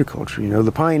pioneered the viticulture. You know,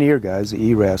 the pioneer guys, the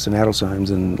Erafs and Adelsheims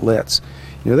and Letts,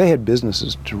 you know, they had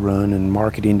businesses to run and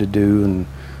marketing to do, and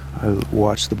I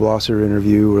watched the Blosser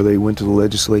interview where they went to the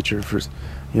legislature for,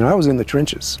 you know, I was in the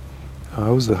trenches. I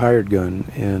was the hired gun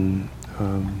and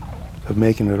of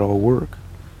making it all work.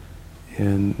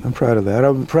 And I'm proud of that.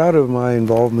 I'm proud of my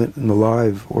involvement in the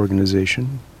Live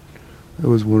organization. It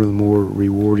was one of the more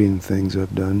rewarding things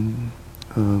I've done.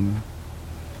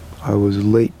 I was a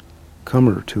late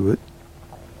comer to it,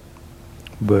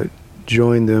 but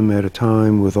joined them at a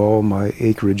time with all my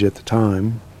acreage at the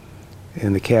time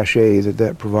and the cachet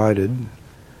that provided.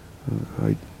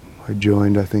 I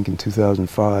joined, I think, in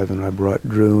 2005, and I brought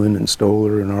Drouin and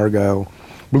Stoller and Argyle.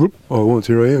 Bloop, all at once,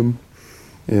 here I am.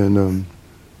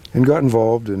 And got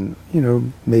involved and, you know,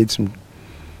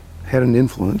 had an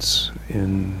influence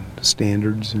in the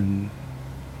standards and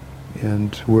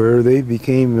where they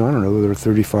became, I don't know, they're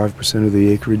 35% of the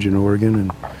acreage in Oregon,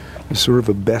 and it's sort of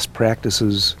a best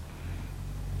practices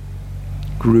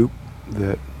group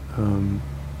that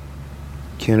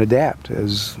can adapt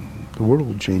as the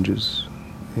world changes.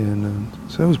 And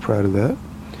so I was proud of that.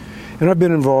 And I've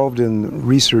been involved in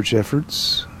research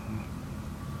efforts.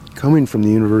 Coming from the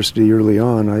university early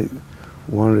on, I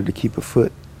wanted to keep a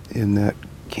foot in that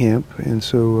camp, and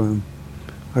so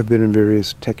I've been in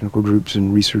various technical groups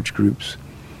and research groups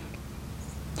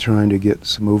trying to get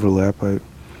some overlap. I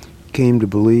came to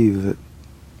believe that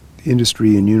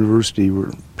industry and university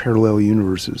were parallel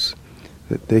universes,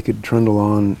 that they could trundle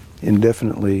on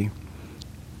indefinitely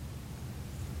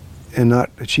and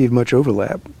not achieve much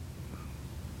overlap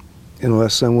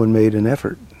unless someone made an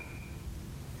effort.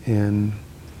 And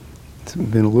it's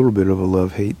been a little bit of a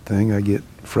love-hate thing. I get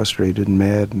frustrated and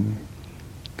mad and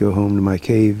go home to my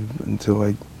cave until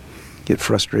I get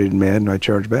frustrated and mad and I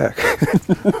charge back.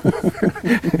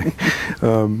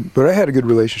 But I had a good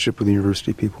relationship with the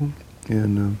university people,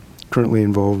 and currently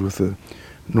involved with the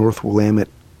North Willamette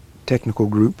Technical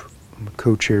Group. I'm a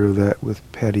co-chair of that with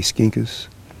Patty Skinkus,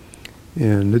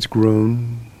 and it's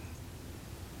grown.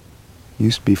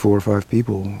 Used to be 4 or 5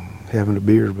 people having a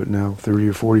beer, but now 30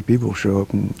 or 40 people show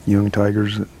up, and young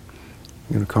tigers that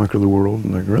are going to conquer the world.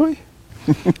 And like, really?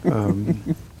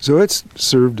 So it's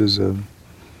served as a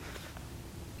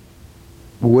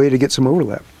way to get some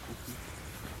overlap.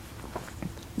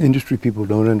 Industry people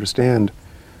don't understand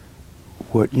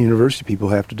what university people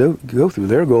have to go through.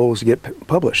 Their goal is to get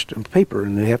published in paper,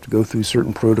 and they have to go through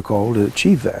certain protocol to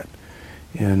achieve that.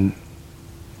 And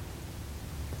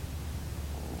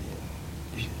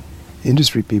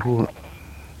industry people,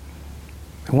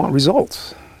 they want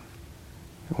results.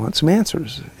 They want some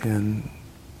answers. And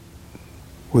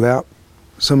without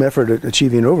some effort at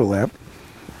achieving overlap,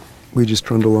 we just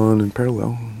trundle on in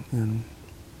parallel. And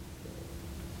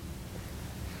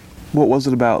what was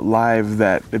it about live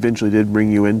that eventually did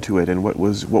bring you into it, and what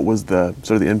was the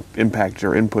sort of the impact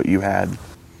or input you had?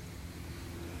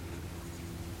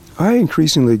 I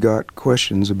increasingly got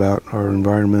questions about our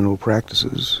environmental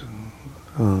practices.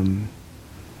 And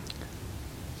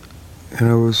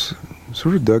I was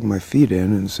sort of dug my feet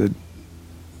in and said,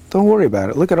 don't worry about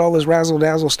it. Look at all this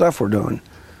razzle-dazzle stuff we're doing.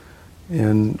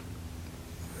 And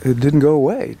it didn't go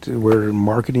away. Where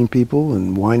marketing people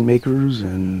and winemakers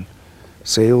and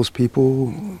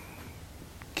salespeople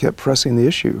kept pressing the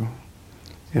issue.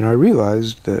 And I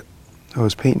realized that I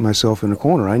was painting myself in a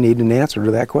corner. I needed an answer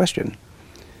to that question.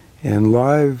 And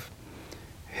Live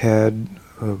had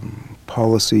a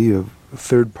policy of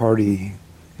third-party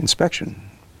inspection.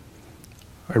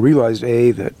 I realized,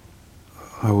 A, that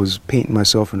I was painting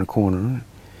myself in a corner,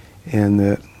 and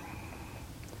that,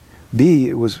 B,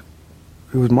 it was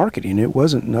marketing. It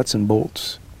wasn't nuts and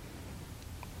bolts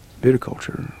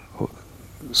viticulture.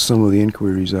 Some of the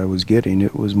inquiries I was getting,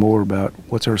 it was more about,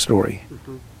 what's our story?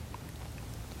 Mm-hmm.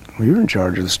 Well, you're in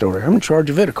charge of the story. I'm in charge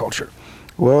of viticulture.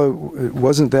 Well, it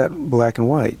wasn't that black and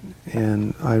white,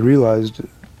 and I realized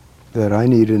that I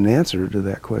needed an answer to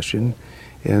that question,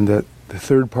 and that the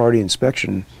third-party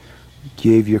inspection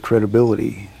gave you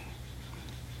credibility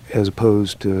as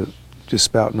opposed to just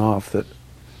spouting off that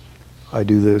I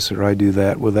do this or I do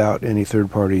that without any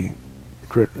third-party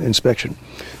inspection.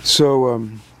 So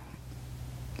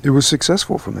it was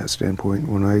successful from that standpoint.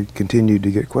 When I continued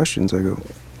to get questions, I go,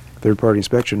 third-party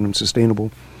inspection and sustainable,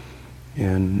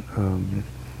 and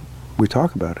we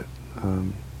talk about it.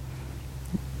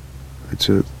 It's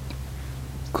a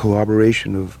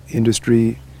collaboration of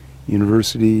industry,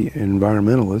 university, and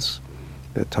environmentalists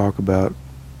that talk about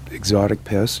exotic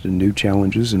pests and new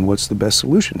challenges and what's the best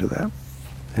solution to that.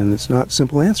 And it's not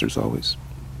simple answers always.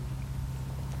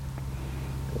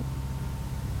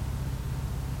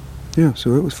 Yeah,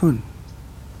 so it was fun.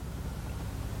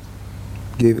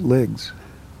 Gave it legs.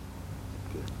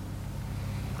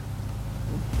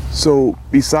 So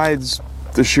besides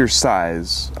the sheer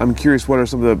size, I'm curious, what are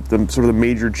some of the sort of the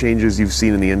major changes you've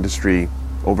seen in the industry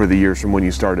over the years from when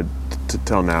you started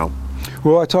till now?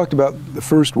 Well, I talked about the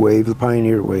first wave, the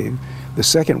pioneer wave. The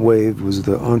second wave was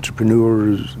the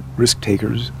entrepreneurs, risk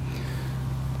takers.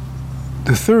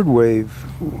 The third wave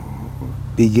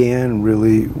began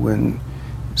really when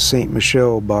St.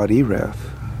 Michel bought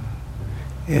Erath.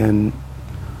 And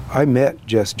I met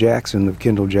Jess Jackson of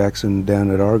Kendall Jackson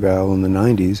down at Argyle in the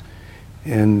 90s,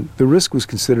 and the risk was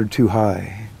considered too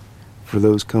high for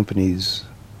those companies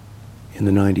in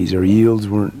the 90s. Our yields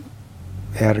weren't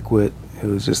adequate. It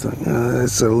was just like,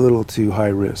 it's a little too high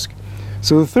risk.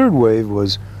 So the third wave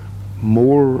was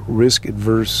more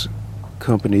risk-adverse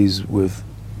companies with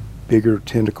bigger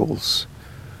tentacles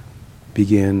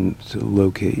began to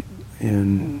locate.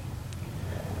 And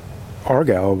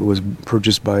Argyle was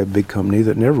purchased by a big company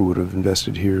that never would have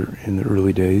invested here in the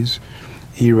early days.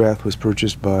 Erath was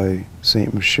purchased by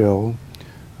St. Michel.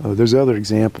 There's other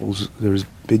examples. There's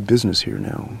big business here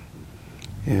now,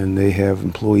 and they have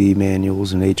employee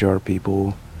manuals and HR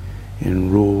people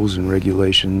and rules and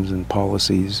regulations and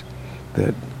policies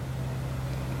that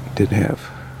didn't have.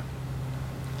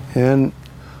 And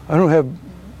I don't have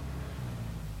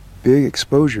big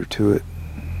exposure to it,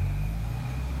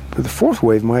 but the fourth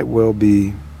wave might well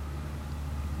be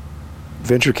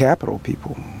venture capital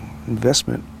people,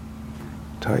 investment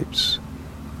types.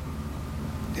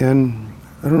 And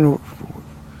I don't know,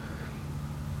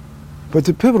 but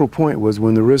the pivotal point was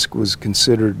when the risk was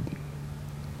considered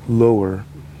lower,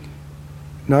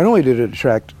 not only did it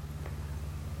attract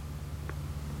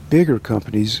bigger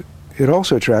companies, it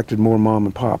also attracted more mom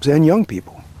and pops and young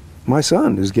people. My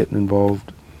son is getting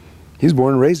involved. He was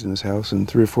born and raised in this house, and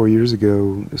 3 or 4 years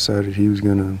ago decided he was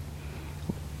going to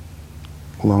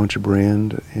launch a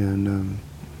brand, and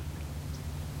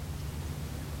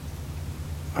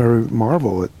I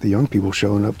marvel at the young people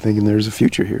showing up thinking there's a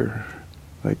future here.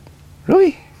 Like,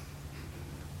 really?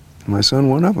 My son,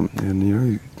 one of them, and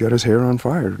he got his hair on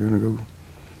fire, going to go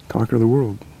conquer the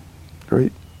world.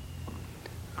 Great.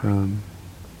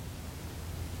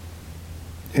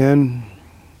 And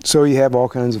so you have all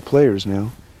kinds of players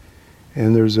now,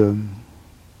 and there's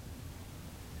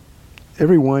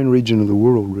every wine region of the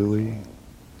world, really,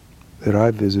 that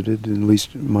I've visited, at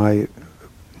least my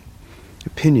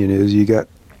opinion is, you got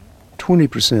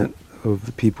 20% of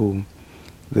the people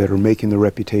that are making the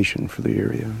reputation for the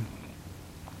area.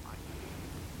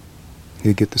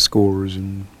 They get the scores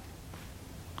and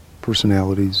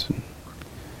personalities.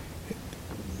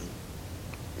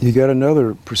 You got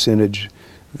another percentage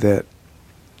that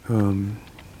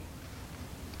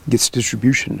gets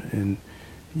distribution, and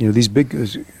these big,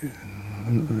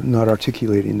 not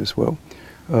articulating this well.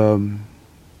 In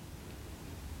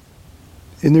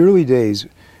the early days,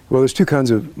 well, there's two kinds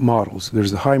of models.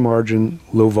 There's the high margin,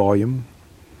 low volume,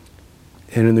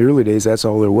 and in the early days, that's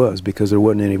all there was because there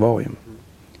wasn't any volume.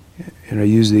 And I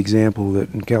use the example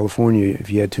that in California, if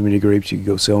you had too many grapes, you could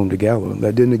go sell them to Gallo.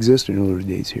 That didn't exist in the early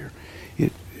days here.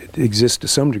 It exists to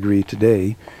some degree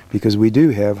today because we do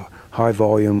have high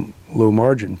volume, low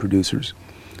margin producers.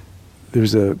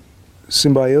 There's a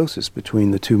symbiosis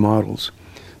between the two models.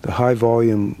 The high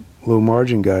volume, low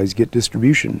margin guys get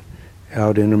distribution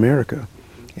out in America,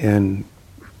 and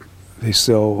they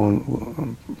sell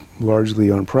largely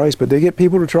on price, but they get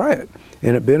people to try it,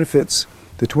 and it benefits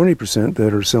the 20%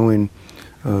 that are selling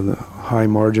the high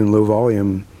margin, low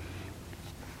volume.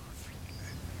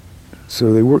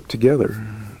 So they work together.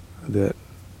 That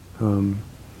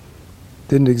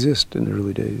didn't exist in the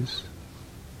early days.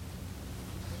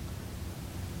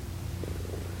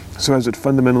 So has it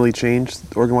fundamentally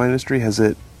changed the Oregon wine industry? Is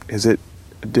it a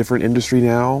different industry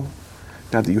now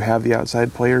that you have the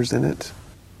outside players in it?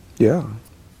 Yeah.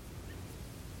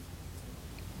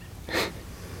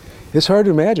 It's hard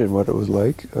to imagine what it was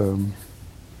like.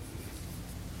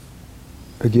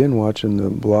 Again, watching the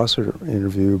Blosser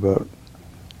interview about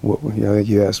I think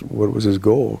you asked what was his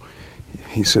goal.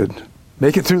 He said,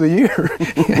 make it through the year.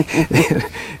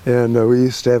 and we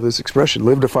used to have this expression,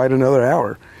 live to fight another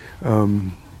hour.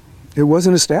 It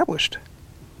wasn't established.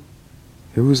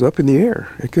 It was up in the air.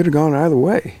 It could have gone either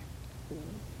way,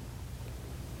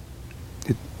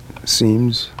 it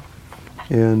seems.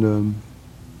 And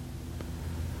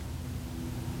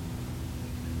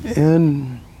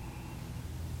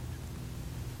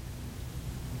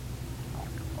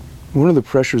one of the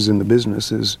pressures in the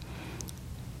business is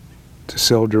to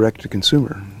sell direct to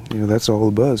consumer. That's all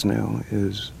the buzz now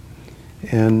is.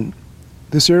 And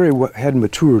this area hadn't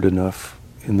matured enough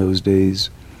in those days.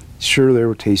 Sure, there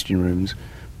were tasting rooms,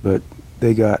 but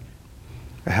they got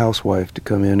a housewife to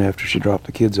come in after she dropped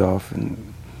the kids off,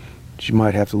 and she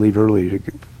might have to leave early to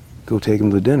go take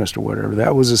them to the dentist or whatever.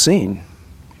 That was a scene.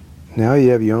 Now you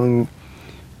have young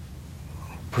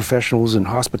professionals in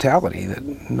hospitality that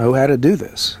know how to do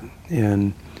this,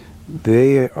 and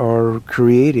they are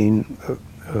creating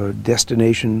a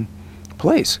destination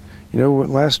place.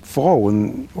 Last fall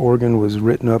when Oregon was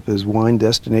written up as wine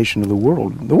destination of the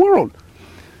world,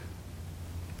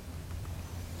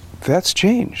 that's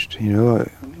changed.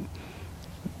 When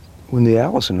the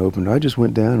Allison opened, I just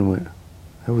went down and went,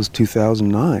 that was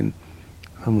 2009.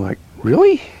 I'm like,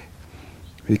 really?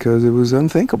 Because it was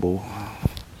unthinkable.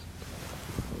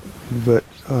 But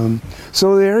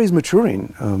so the area's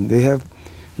maturing. They have,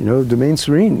 Domaine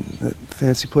Serene, that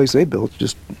fancy place they built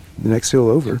just the next hill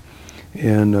over,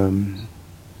 and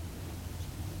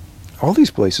all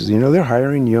these places, they're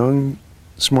hiring young,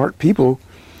 smart people.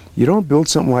 You don't build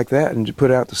something like that and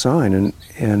put out the sign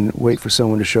and wait for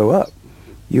someone to show up.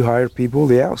 You hire people.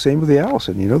 Same with the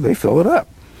Allison. They fill it up,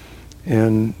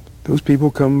 And those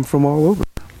people come from all over.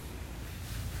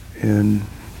 And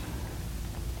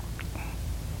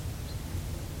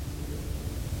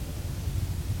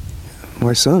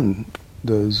my son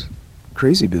does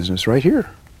crazy business right here.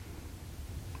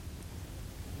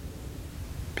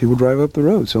 People drive up the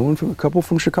road. A couple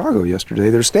from Chicago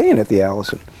yesterday, they're staying at the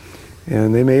Allison.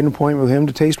 And they made an appointment with him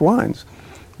to taste wines.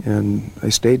 And I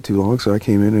stayed too long, so I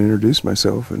came in and introduced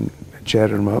myself and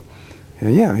chatted him up.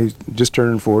 And yeah, he's just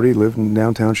turned 40, lived in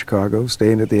downtown Chicago,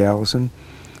 staying at the Allison.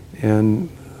 And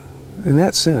in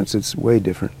that sense, it's way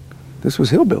different. This was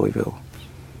Hillbillyville.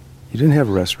 You didn't have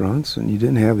restaurants, and you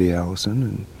didn't have the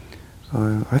Allison.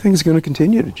 And I think it's going to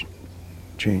continue to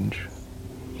change.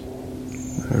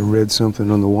 I read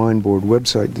something on the Wine Board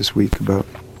website this week about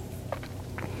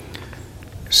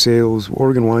sales.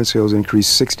 Oregon wine sales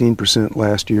increased 16%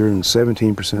 last year and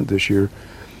 17% this year,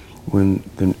 when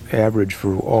the average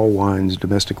for all wines,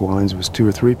 domestic wines, was 2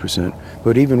 or 3%.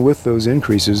 But even with those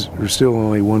increases, there's still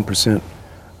only 1%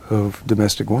 of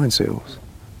domestic wine sales.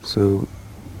 So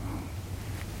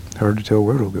hard to tell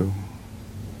where it'll go.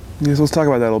 Yes, let's talk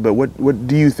about that a little bit. What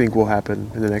do you think will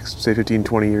happen in the next, say, 15,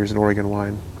 20 years in Oregon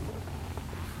wine?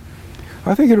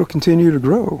 I think it'll continue to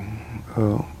grow,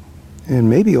 and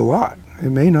maybe a lot. It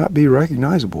may not be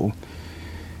recognizable.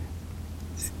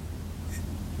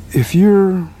 If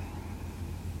you're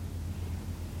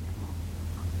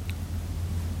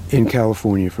in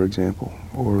California, for example,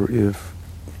 or if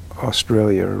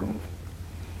Australia, or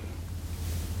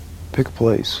pick a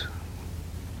place,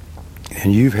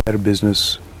 and you've had a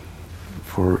business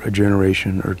for a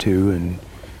generation or two, and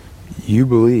you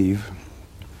believe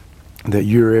that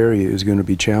your area is going to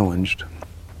be challenged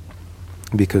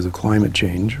because of climate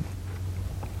change,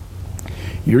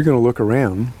 you're going to look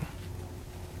around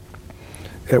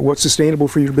at what's sustainable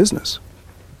for your business.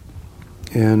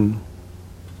 And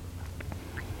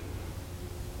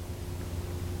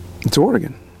it's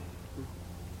Oregon.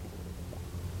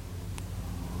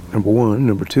 Number one.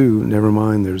 Number two, never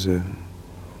mind there's a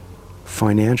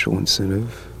financial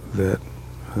incentive that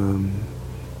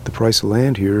the price of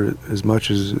land here, as much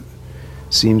as it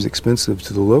seems expensive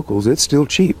to the locals, it's still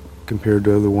cheap compared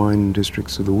to other wine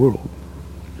districts of the world.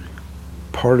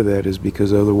 Part of that is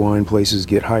because other wine places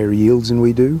get higher yields than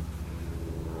we do,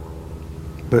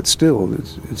 but still,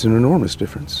 it's an enormous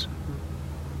difference.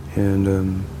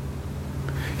 And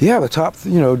yeah, the top,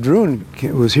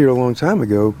 Druin was here a long time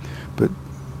ago, but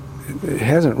it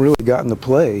hasn't really gotten the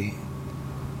play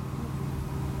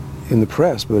in the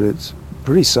press, but it's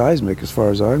pretty seismic as far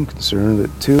as I'm concerned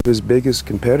that two of his biggest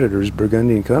competitors,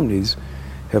 Burgundian companies,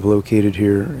 have located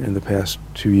here in the past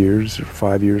 2 years or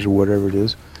 5 years or whatever it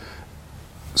is.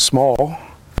 Small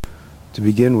to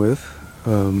begin with,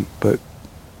 but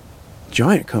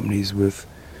giant companies with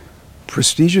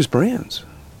prestigious brands.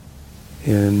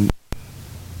 And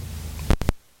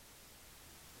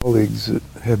colleagues that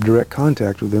have direct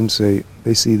contact with them say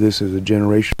they see this as a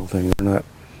generational thing. They're not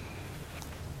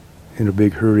in a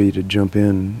big hurry to jump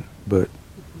in, but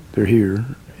they're here,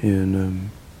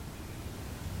 and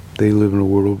they live in a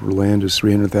world where land is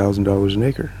 $300,000 an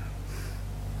acre,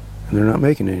 and they're not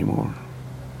making any more.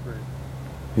 Right.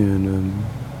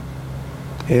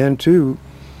 And two,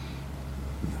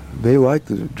 they like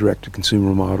the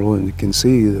direct-to-consumer model and can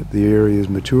see that the area is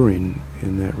maturing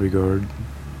in that regard.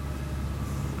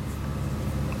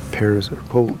 Paris or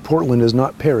Portland is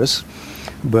not Paris,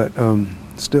 but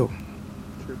still.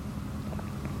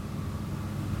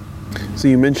 So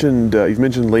you've mentioned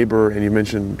labor and you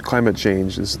mentioned climate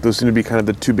change. Those seem to be kind of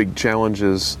the two big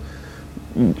challenges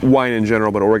wine in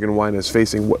general, but Oregon wine is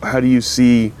facing. How do you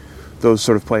see those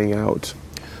sort of playing out?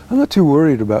 I'm not too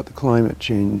worried about the climate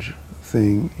change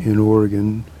thing in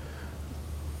Oregon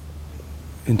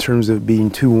in terms of being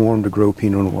too warm to grow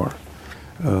Pinot Noir.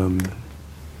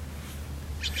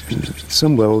 At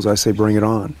some levels, I say bring it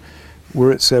on.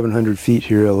 We're at 700 feet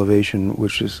here elevation,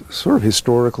 which has sort of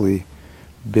historically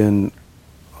been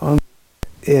on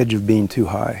the edge of being too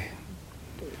high.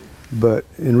 But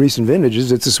in recent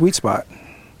vintages, it's a sweet spot.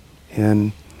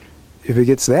 And if it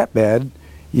gets that bad,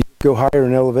 you go higher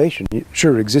in elevation.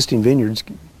 Sure, existing vineyards,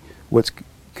 what's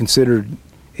considered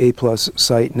A+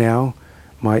 site now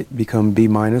might become B-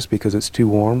 because it's too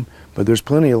warm, but there's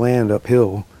plenty of land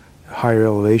uphill, higher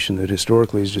elevation, that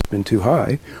historically has just been too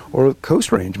high. Or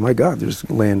coast range, my God, there's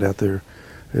land out there.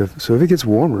 So if it gets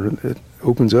warmer, it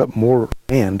opens up more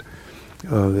land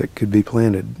that could be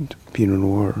planted to Pinot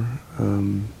Noir.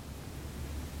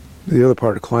 The other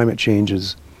part of climate change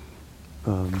is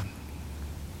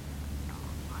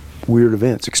weird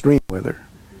events, extreme weather,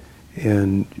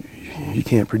 and you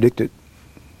can't predict it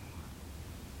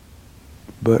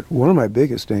But one of my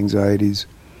biggest anxieties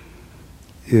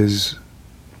is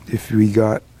if we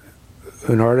got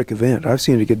an Arctic event. I've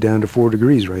seen it get down to 4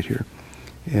 degrees right here.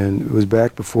 And it was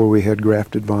back before we had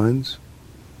grafted vines.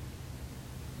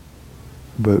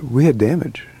 But we had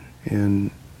damage.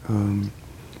 And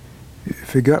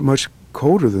if it got much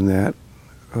colder than that,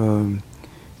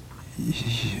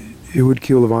 it would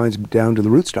kill the vines down to the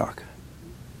rootstock.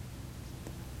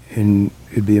 And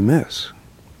it'd be a mess.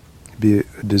 It'd be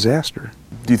a disaster.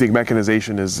 Do you think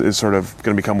mechanization is sort of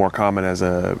going to become more common as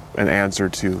an answer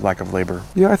to lack of labor?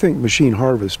 Yeah, I think machine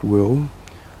harvest will.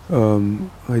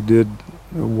 I did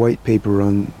a white paper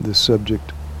on this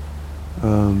subject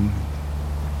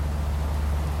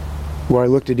where I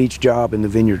looked at each job in the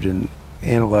vineyard and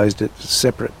analyzed it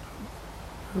separate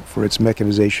for its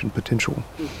mechanization potential.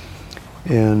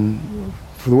 And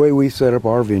for the way we set up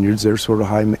our vineyards, they're sort of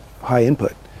high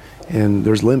input, and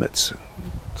there's limits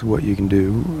to what you can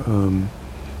do.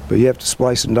 But you have to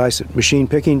splice and dice it. Machine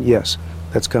picking, yes,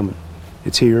 that's coming.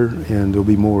 It's here, and there'll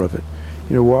be more of it.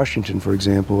 You know, Washington, for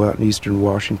example, out in eastern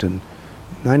Washington,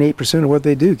 98% of what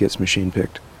they do gets machine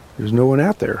picked. There's no one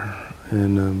out there.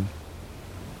 And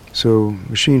so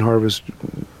machine harvest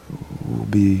will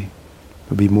be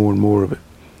more and more of it.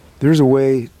 There's a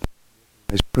way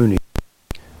as pruning,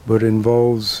 but it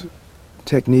involves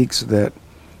techniques that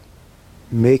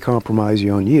may compromise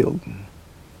you on yield.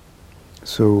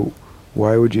 So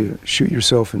why would you shoot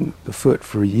yourself in the foot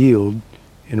for yield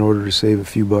in order to save a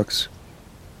few bucks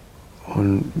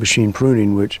on machine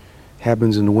pruning, which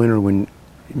happens in the winter when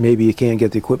maybe you can't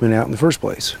get the equipment out in the first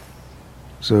place?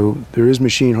 So there is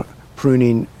machine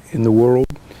pruning in the world,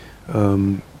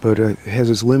 but it has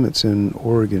its limits in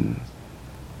Oregon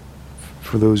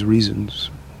for those reasons.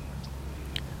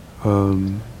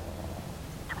 You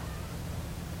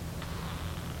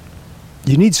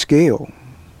need scale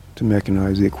to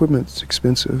mechanize. The equipment's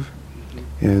expensive,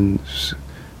 and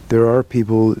there are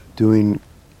people doing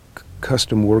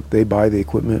custom work. They buy the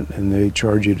equipment and they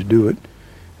charge you to do it,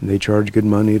 and they charge good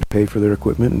money to pay for their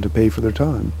equipment and to pay for their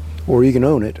time. Or you can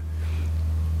own it.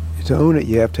 To own it,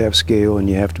 you have to have scale and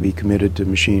you have to be committed to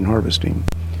machine harvesting.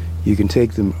 You can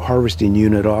take the harvesting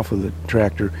unit off of the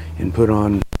tractor and put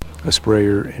on a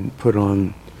sprayer and put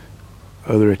on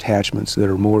other attachments that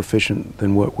are more efficient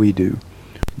than what we do.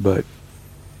 But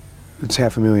it's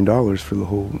 $500,000 for the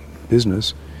whole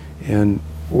business, and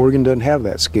Oregon doesn't have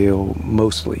that scale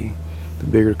mostly. The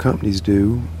bigger companies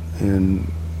do, and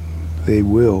they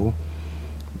will.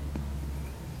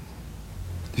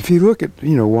 If you look at,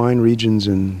 wine regions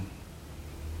in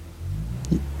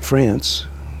France,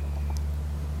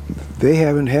 they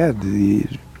haven't had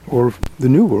or the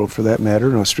New World for that matter,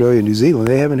 in Australia and New Zealand,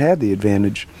 they haven't had the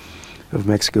advantage of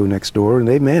Mexico next door, and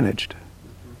they managed.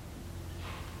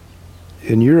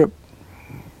 In Europe,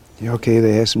 okay,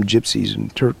 they have some gypsies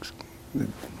and Turks,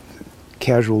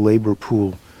 casual labor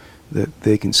pool that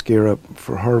they can scare up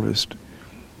for harvest.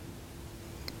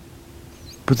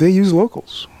 But they use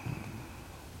locals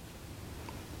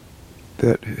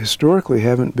that historically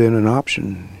haven't been an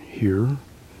option here.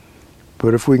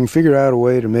 But if we can figure out a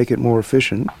way to make it more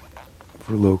efficient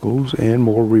for locals and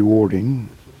more rewarding,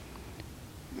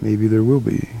 maybe there will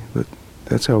be. But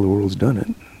that's how the world's done it.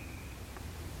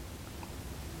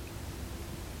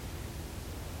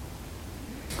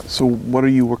 So what are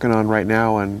you working on right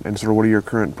now, and sort of what are your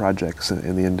current projects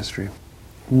in the industry?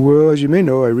 Well, as you may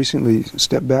know, I recently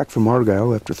stepped back from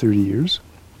Argyle after 30 years.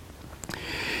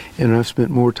 And I've spent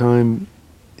more time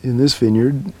in this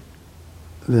vineyard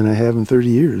than I have in 30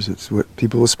 years. It's what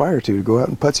people aspire to go out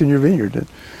and putz in your vineyard. And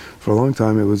for a long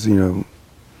time it was,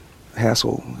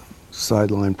 hassle,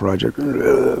 sideline project. We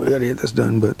got to get this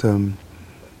done. But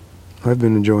I've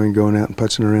been enjoying going out and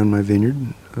putzing around my vineyard.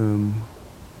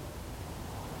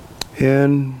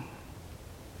 And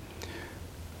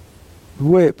the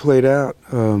way it played out,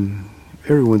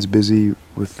 everyone's busy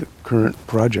with the current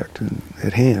project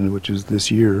at hand, which is this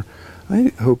year.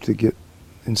 I hope to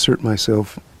insert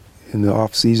myself in the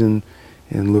off season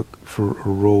and look for a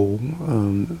role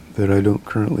that I don't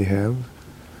currently have.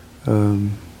 I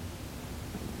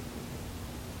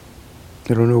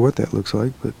don't know what that looks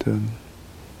like, but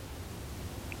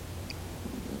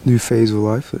new phase of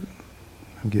life that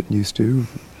I'm getting used to.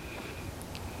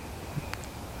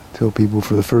 Tell people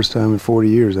for the first time in 40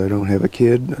 years I don't have a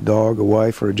kid, a dog, a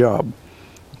wife, or a job.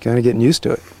 Kind of getting used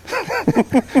to it.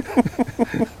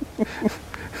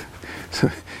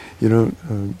 So,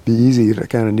 be easy to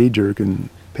kind of knee-jerk and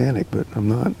panic, but I'm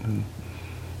not. And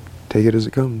take it as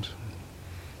it comes.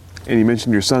 And you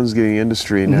mentioned your son's getting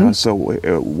industry now. Mm-hmm. So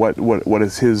what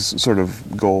is his sort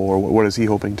of goal, or what is he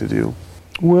hoping to do?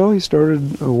 Well, he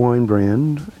started a wine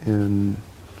brand, and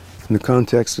in the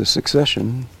context of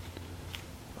succession,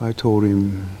 I told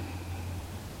him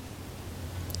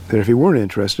that if he weren't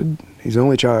interested, he's the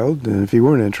only child, and if he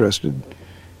weren't interested,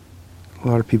 a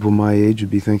lot of people my age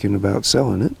would be thinking about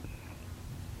selling it.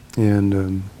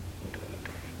 And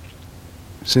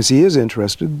since he is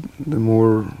interested,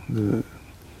 the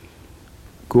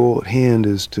goal at hand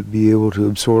is to be able to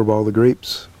absorb all the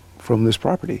grapes from this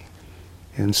property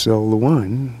and sell the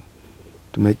wine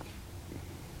to make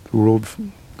the world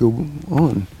go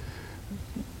on.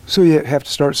 So you have to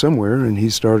start somewhere, and he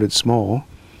started small,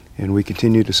 and we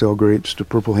continue to sell grapes to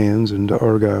Purple Hands and to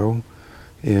Argyle,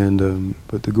 and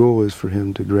but the goal is for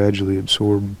him to gradually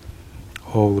absorb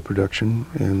all the production,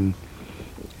 and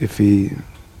if he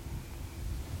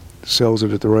sells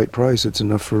it at the right price, it's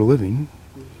enough for a living.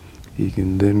 He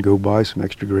can then go buy some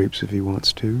extra grapes if he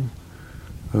wants to.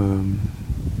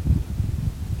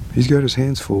 He's got his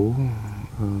hands full.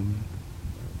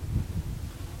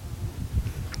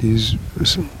 He's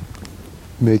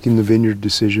making the vineyard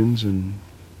decisions, and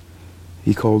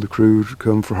he called the crew to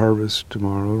come for harvest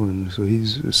tomorrow, and so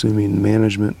he's assuming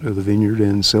management of the vineyard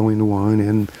and selling the wine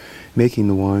and making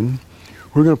the wine.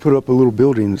 We're going to put up a little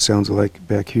building, it sounds like,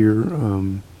 back here.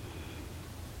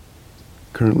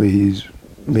 Currently he's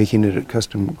making it at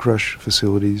custom crush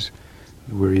facilities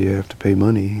where you have to pay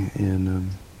money,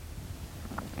 and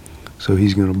so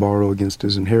he's going to borrow against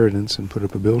his inheritance and put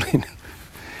up a building.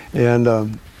 And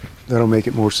that'll make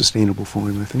it more sustainable for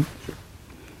him, I think.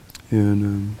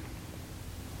 And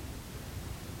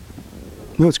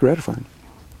no, it's gratifying.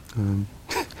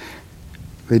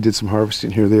 They did some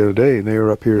harvesting here the other day, and they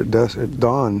were up here at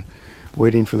dawn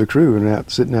waiting for the crew,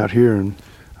 and sitting out here, and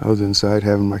I was inside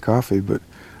having my coffee, but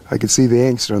I could see the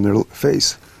angst on their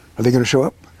face. Are they going to show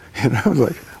up? And I was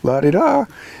like, la-di-da.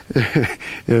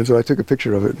 And so I took a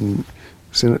picture of it and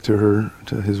sent it to her,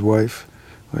 to his wife,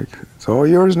 like, it's all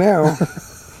yours now.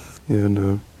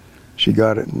 And she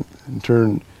got it, and in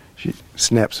turn, she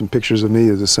snapped some pictures of me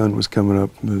as the sun was coming up,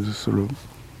 and this sort of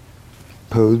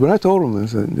pose. But I told them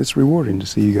this, it's rewarding to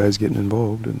see you guys getting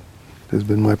involved, and it has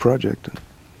been my project, and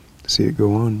to see it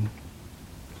go on.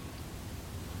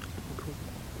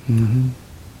 Mm-hmm.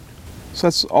 So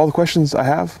that's all the questions I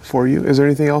have for you. Is there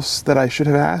anything else that I should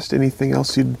have asked? Anything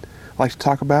else you'd like to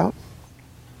talk about?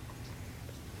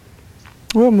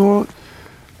 Well, more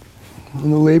on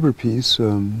the labor piece,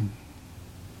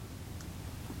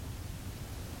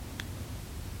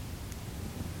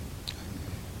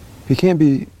 it can't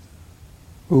be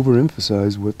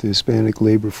overemphasized what the Hispanic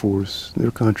labor force,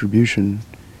 their contribution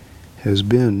has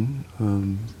been.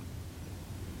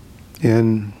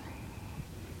 And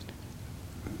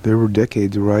there were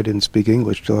decades where I didn't speak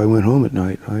English till I went home at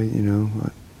night.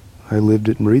 I lived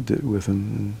it and breathed it with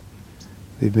them. And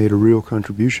they've made a real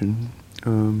contribution.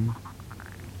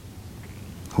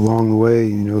 Along the way,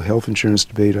 health insurance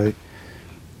debate, I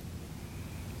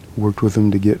worked with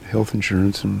them to get health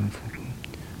insurance, and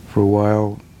for a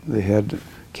while they had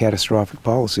catastrophic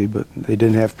policy, but they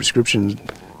didn't have prescription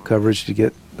coverage to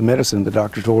get the medicine the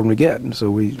doctor told them to get, and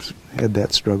so we had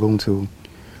that struggle until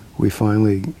we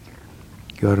finally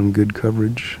got them good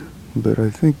coverage. But I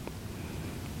think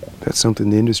that's something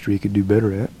the industry could do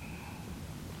better at.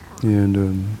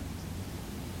 And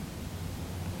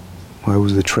I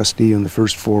was the trustee on the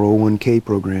first 401k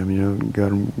program, got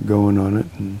them going on it,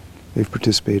 and they've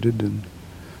participated. And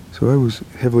so I was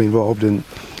heavily involved in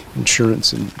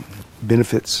insurance and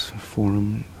benefits for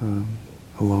them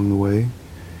along the way.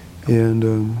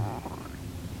 And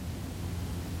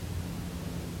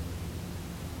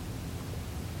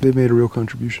they made a real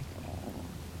contribution.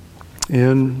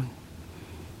 And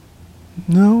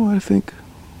no, I think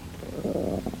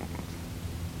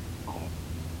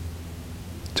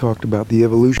talked about the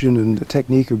evolution and the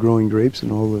technique of growing grapes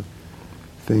and all the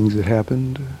things that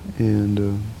happened,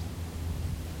 and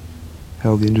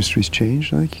how the industry's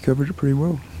changed. I think he covered it pretty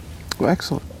well. Well,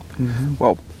 excellent. Mm-hmm.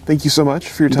 Well, thank you so much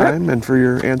for your time and for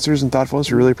your answers and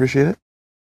thoughtfulness. We really appreciate it.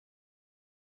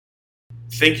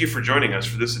 Thank you for joining us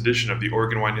for this edition of the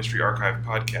Oregon Wine History Archive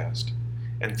podcast.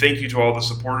 And thank you to all the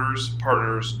supporters,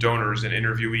 partners, donors, and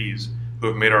interviewees who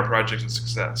have made our project a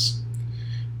success.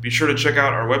 Be sure to check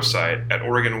out our website at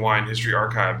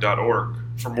OregonWineHistoryArchive.org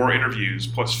for more interviews,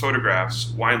 plus photographs,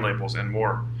 wine labels, and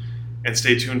more. And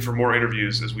stay tuned for more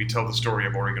interviews as we tell the story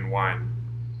of Oregon wine.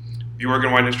 The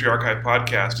Oregon Wine History Archive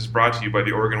podcast is brought to you by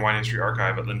the Oregon Wine History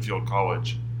Archive at Linfield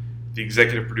College. The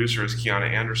executive producer is Kiana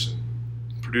Anderson.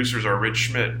 Producers are Rich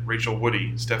Schmidt, Rachel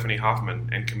Woody, Stephanie Hoffman,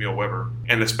 and Camille Weber.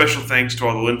 And a special thanks to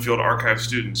all the Linfield Archive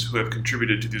students who have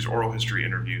contributed to these oral history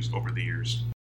interviews over the years.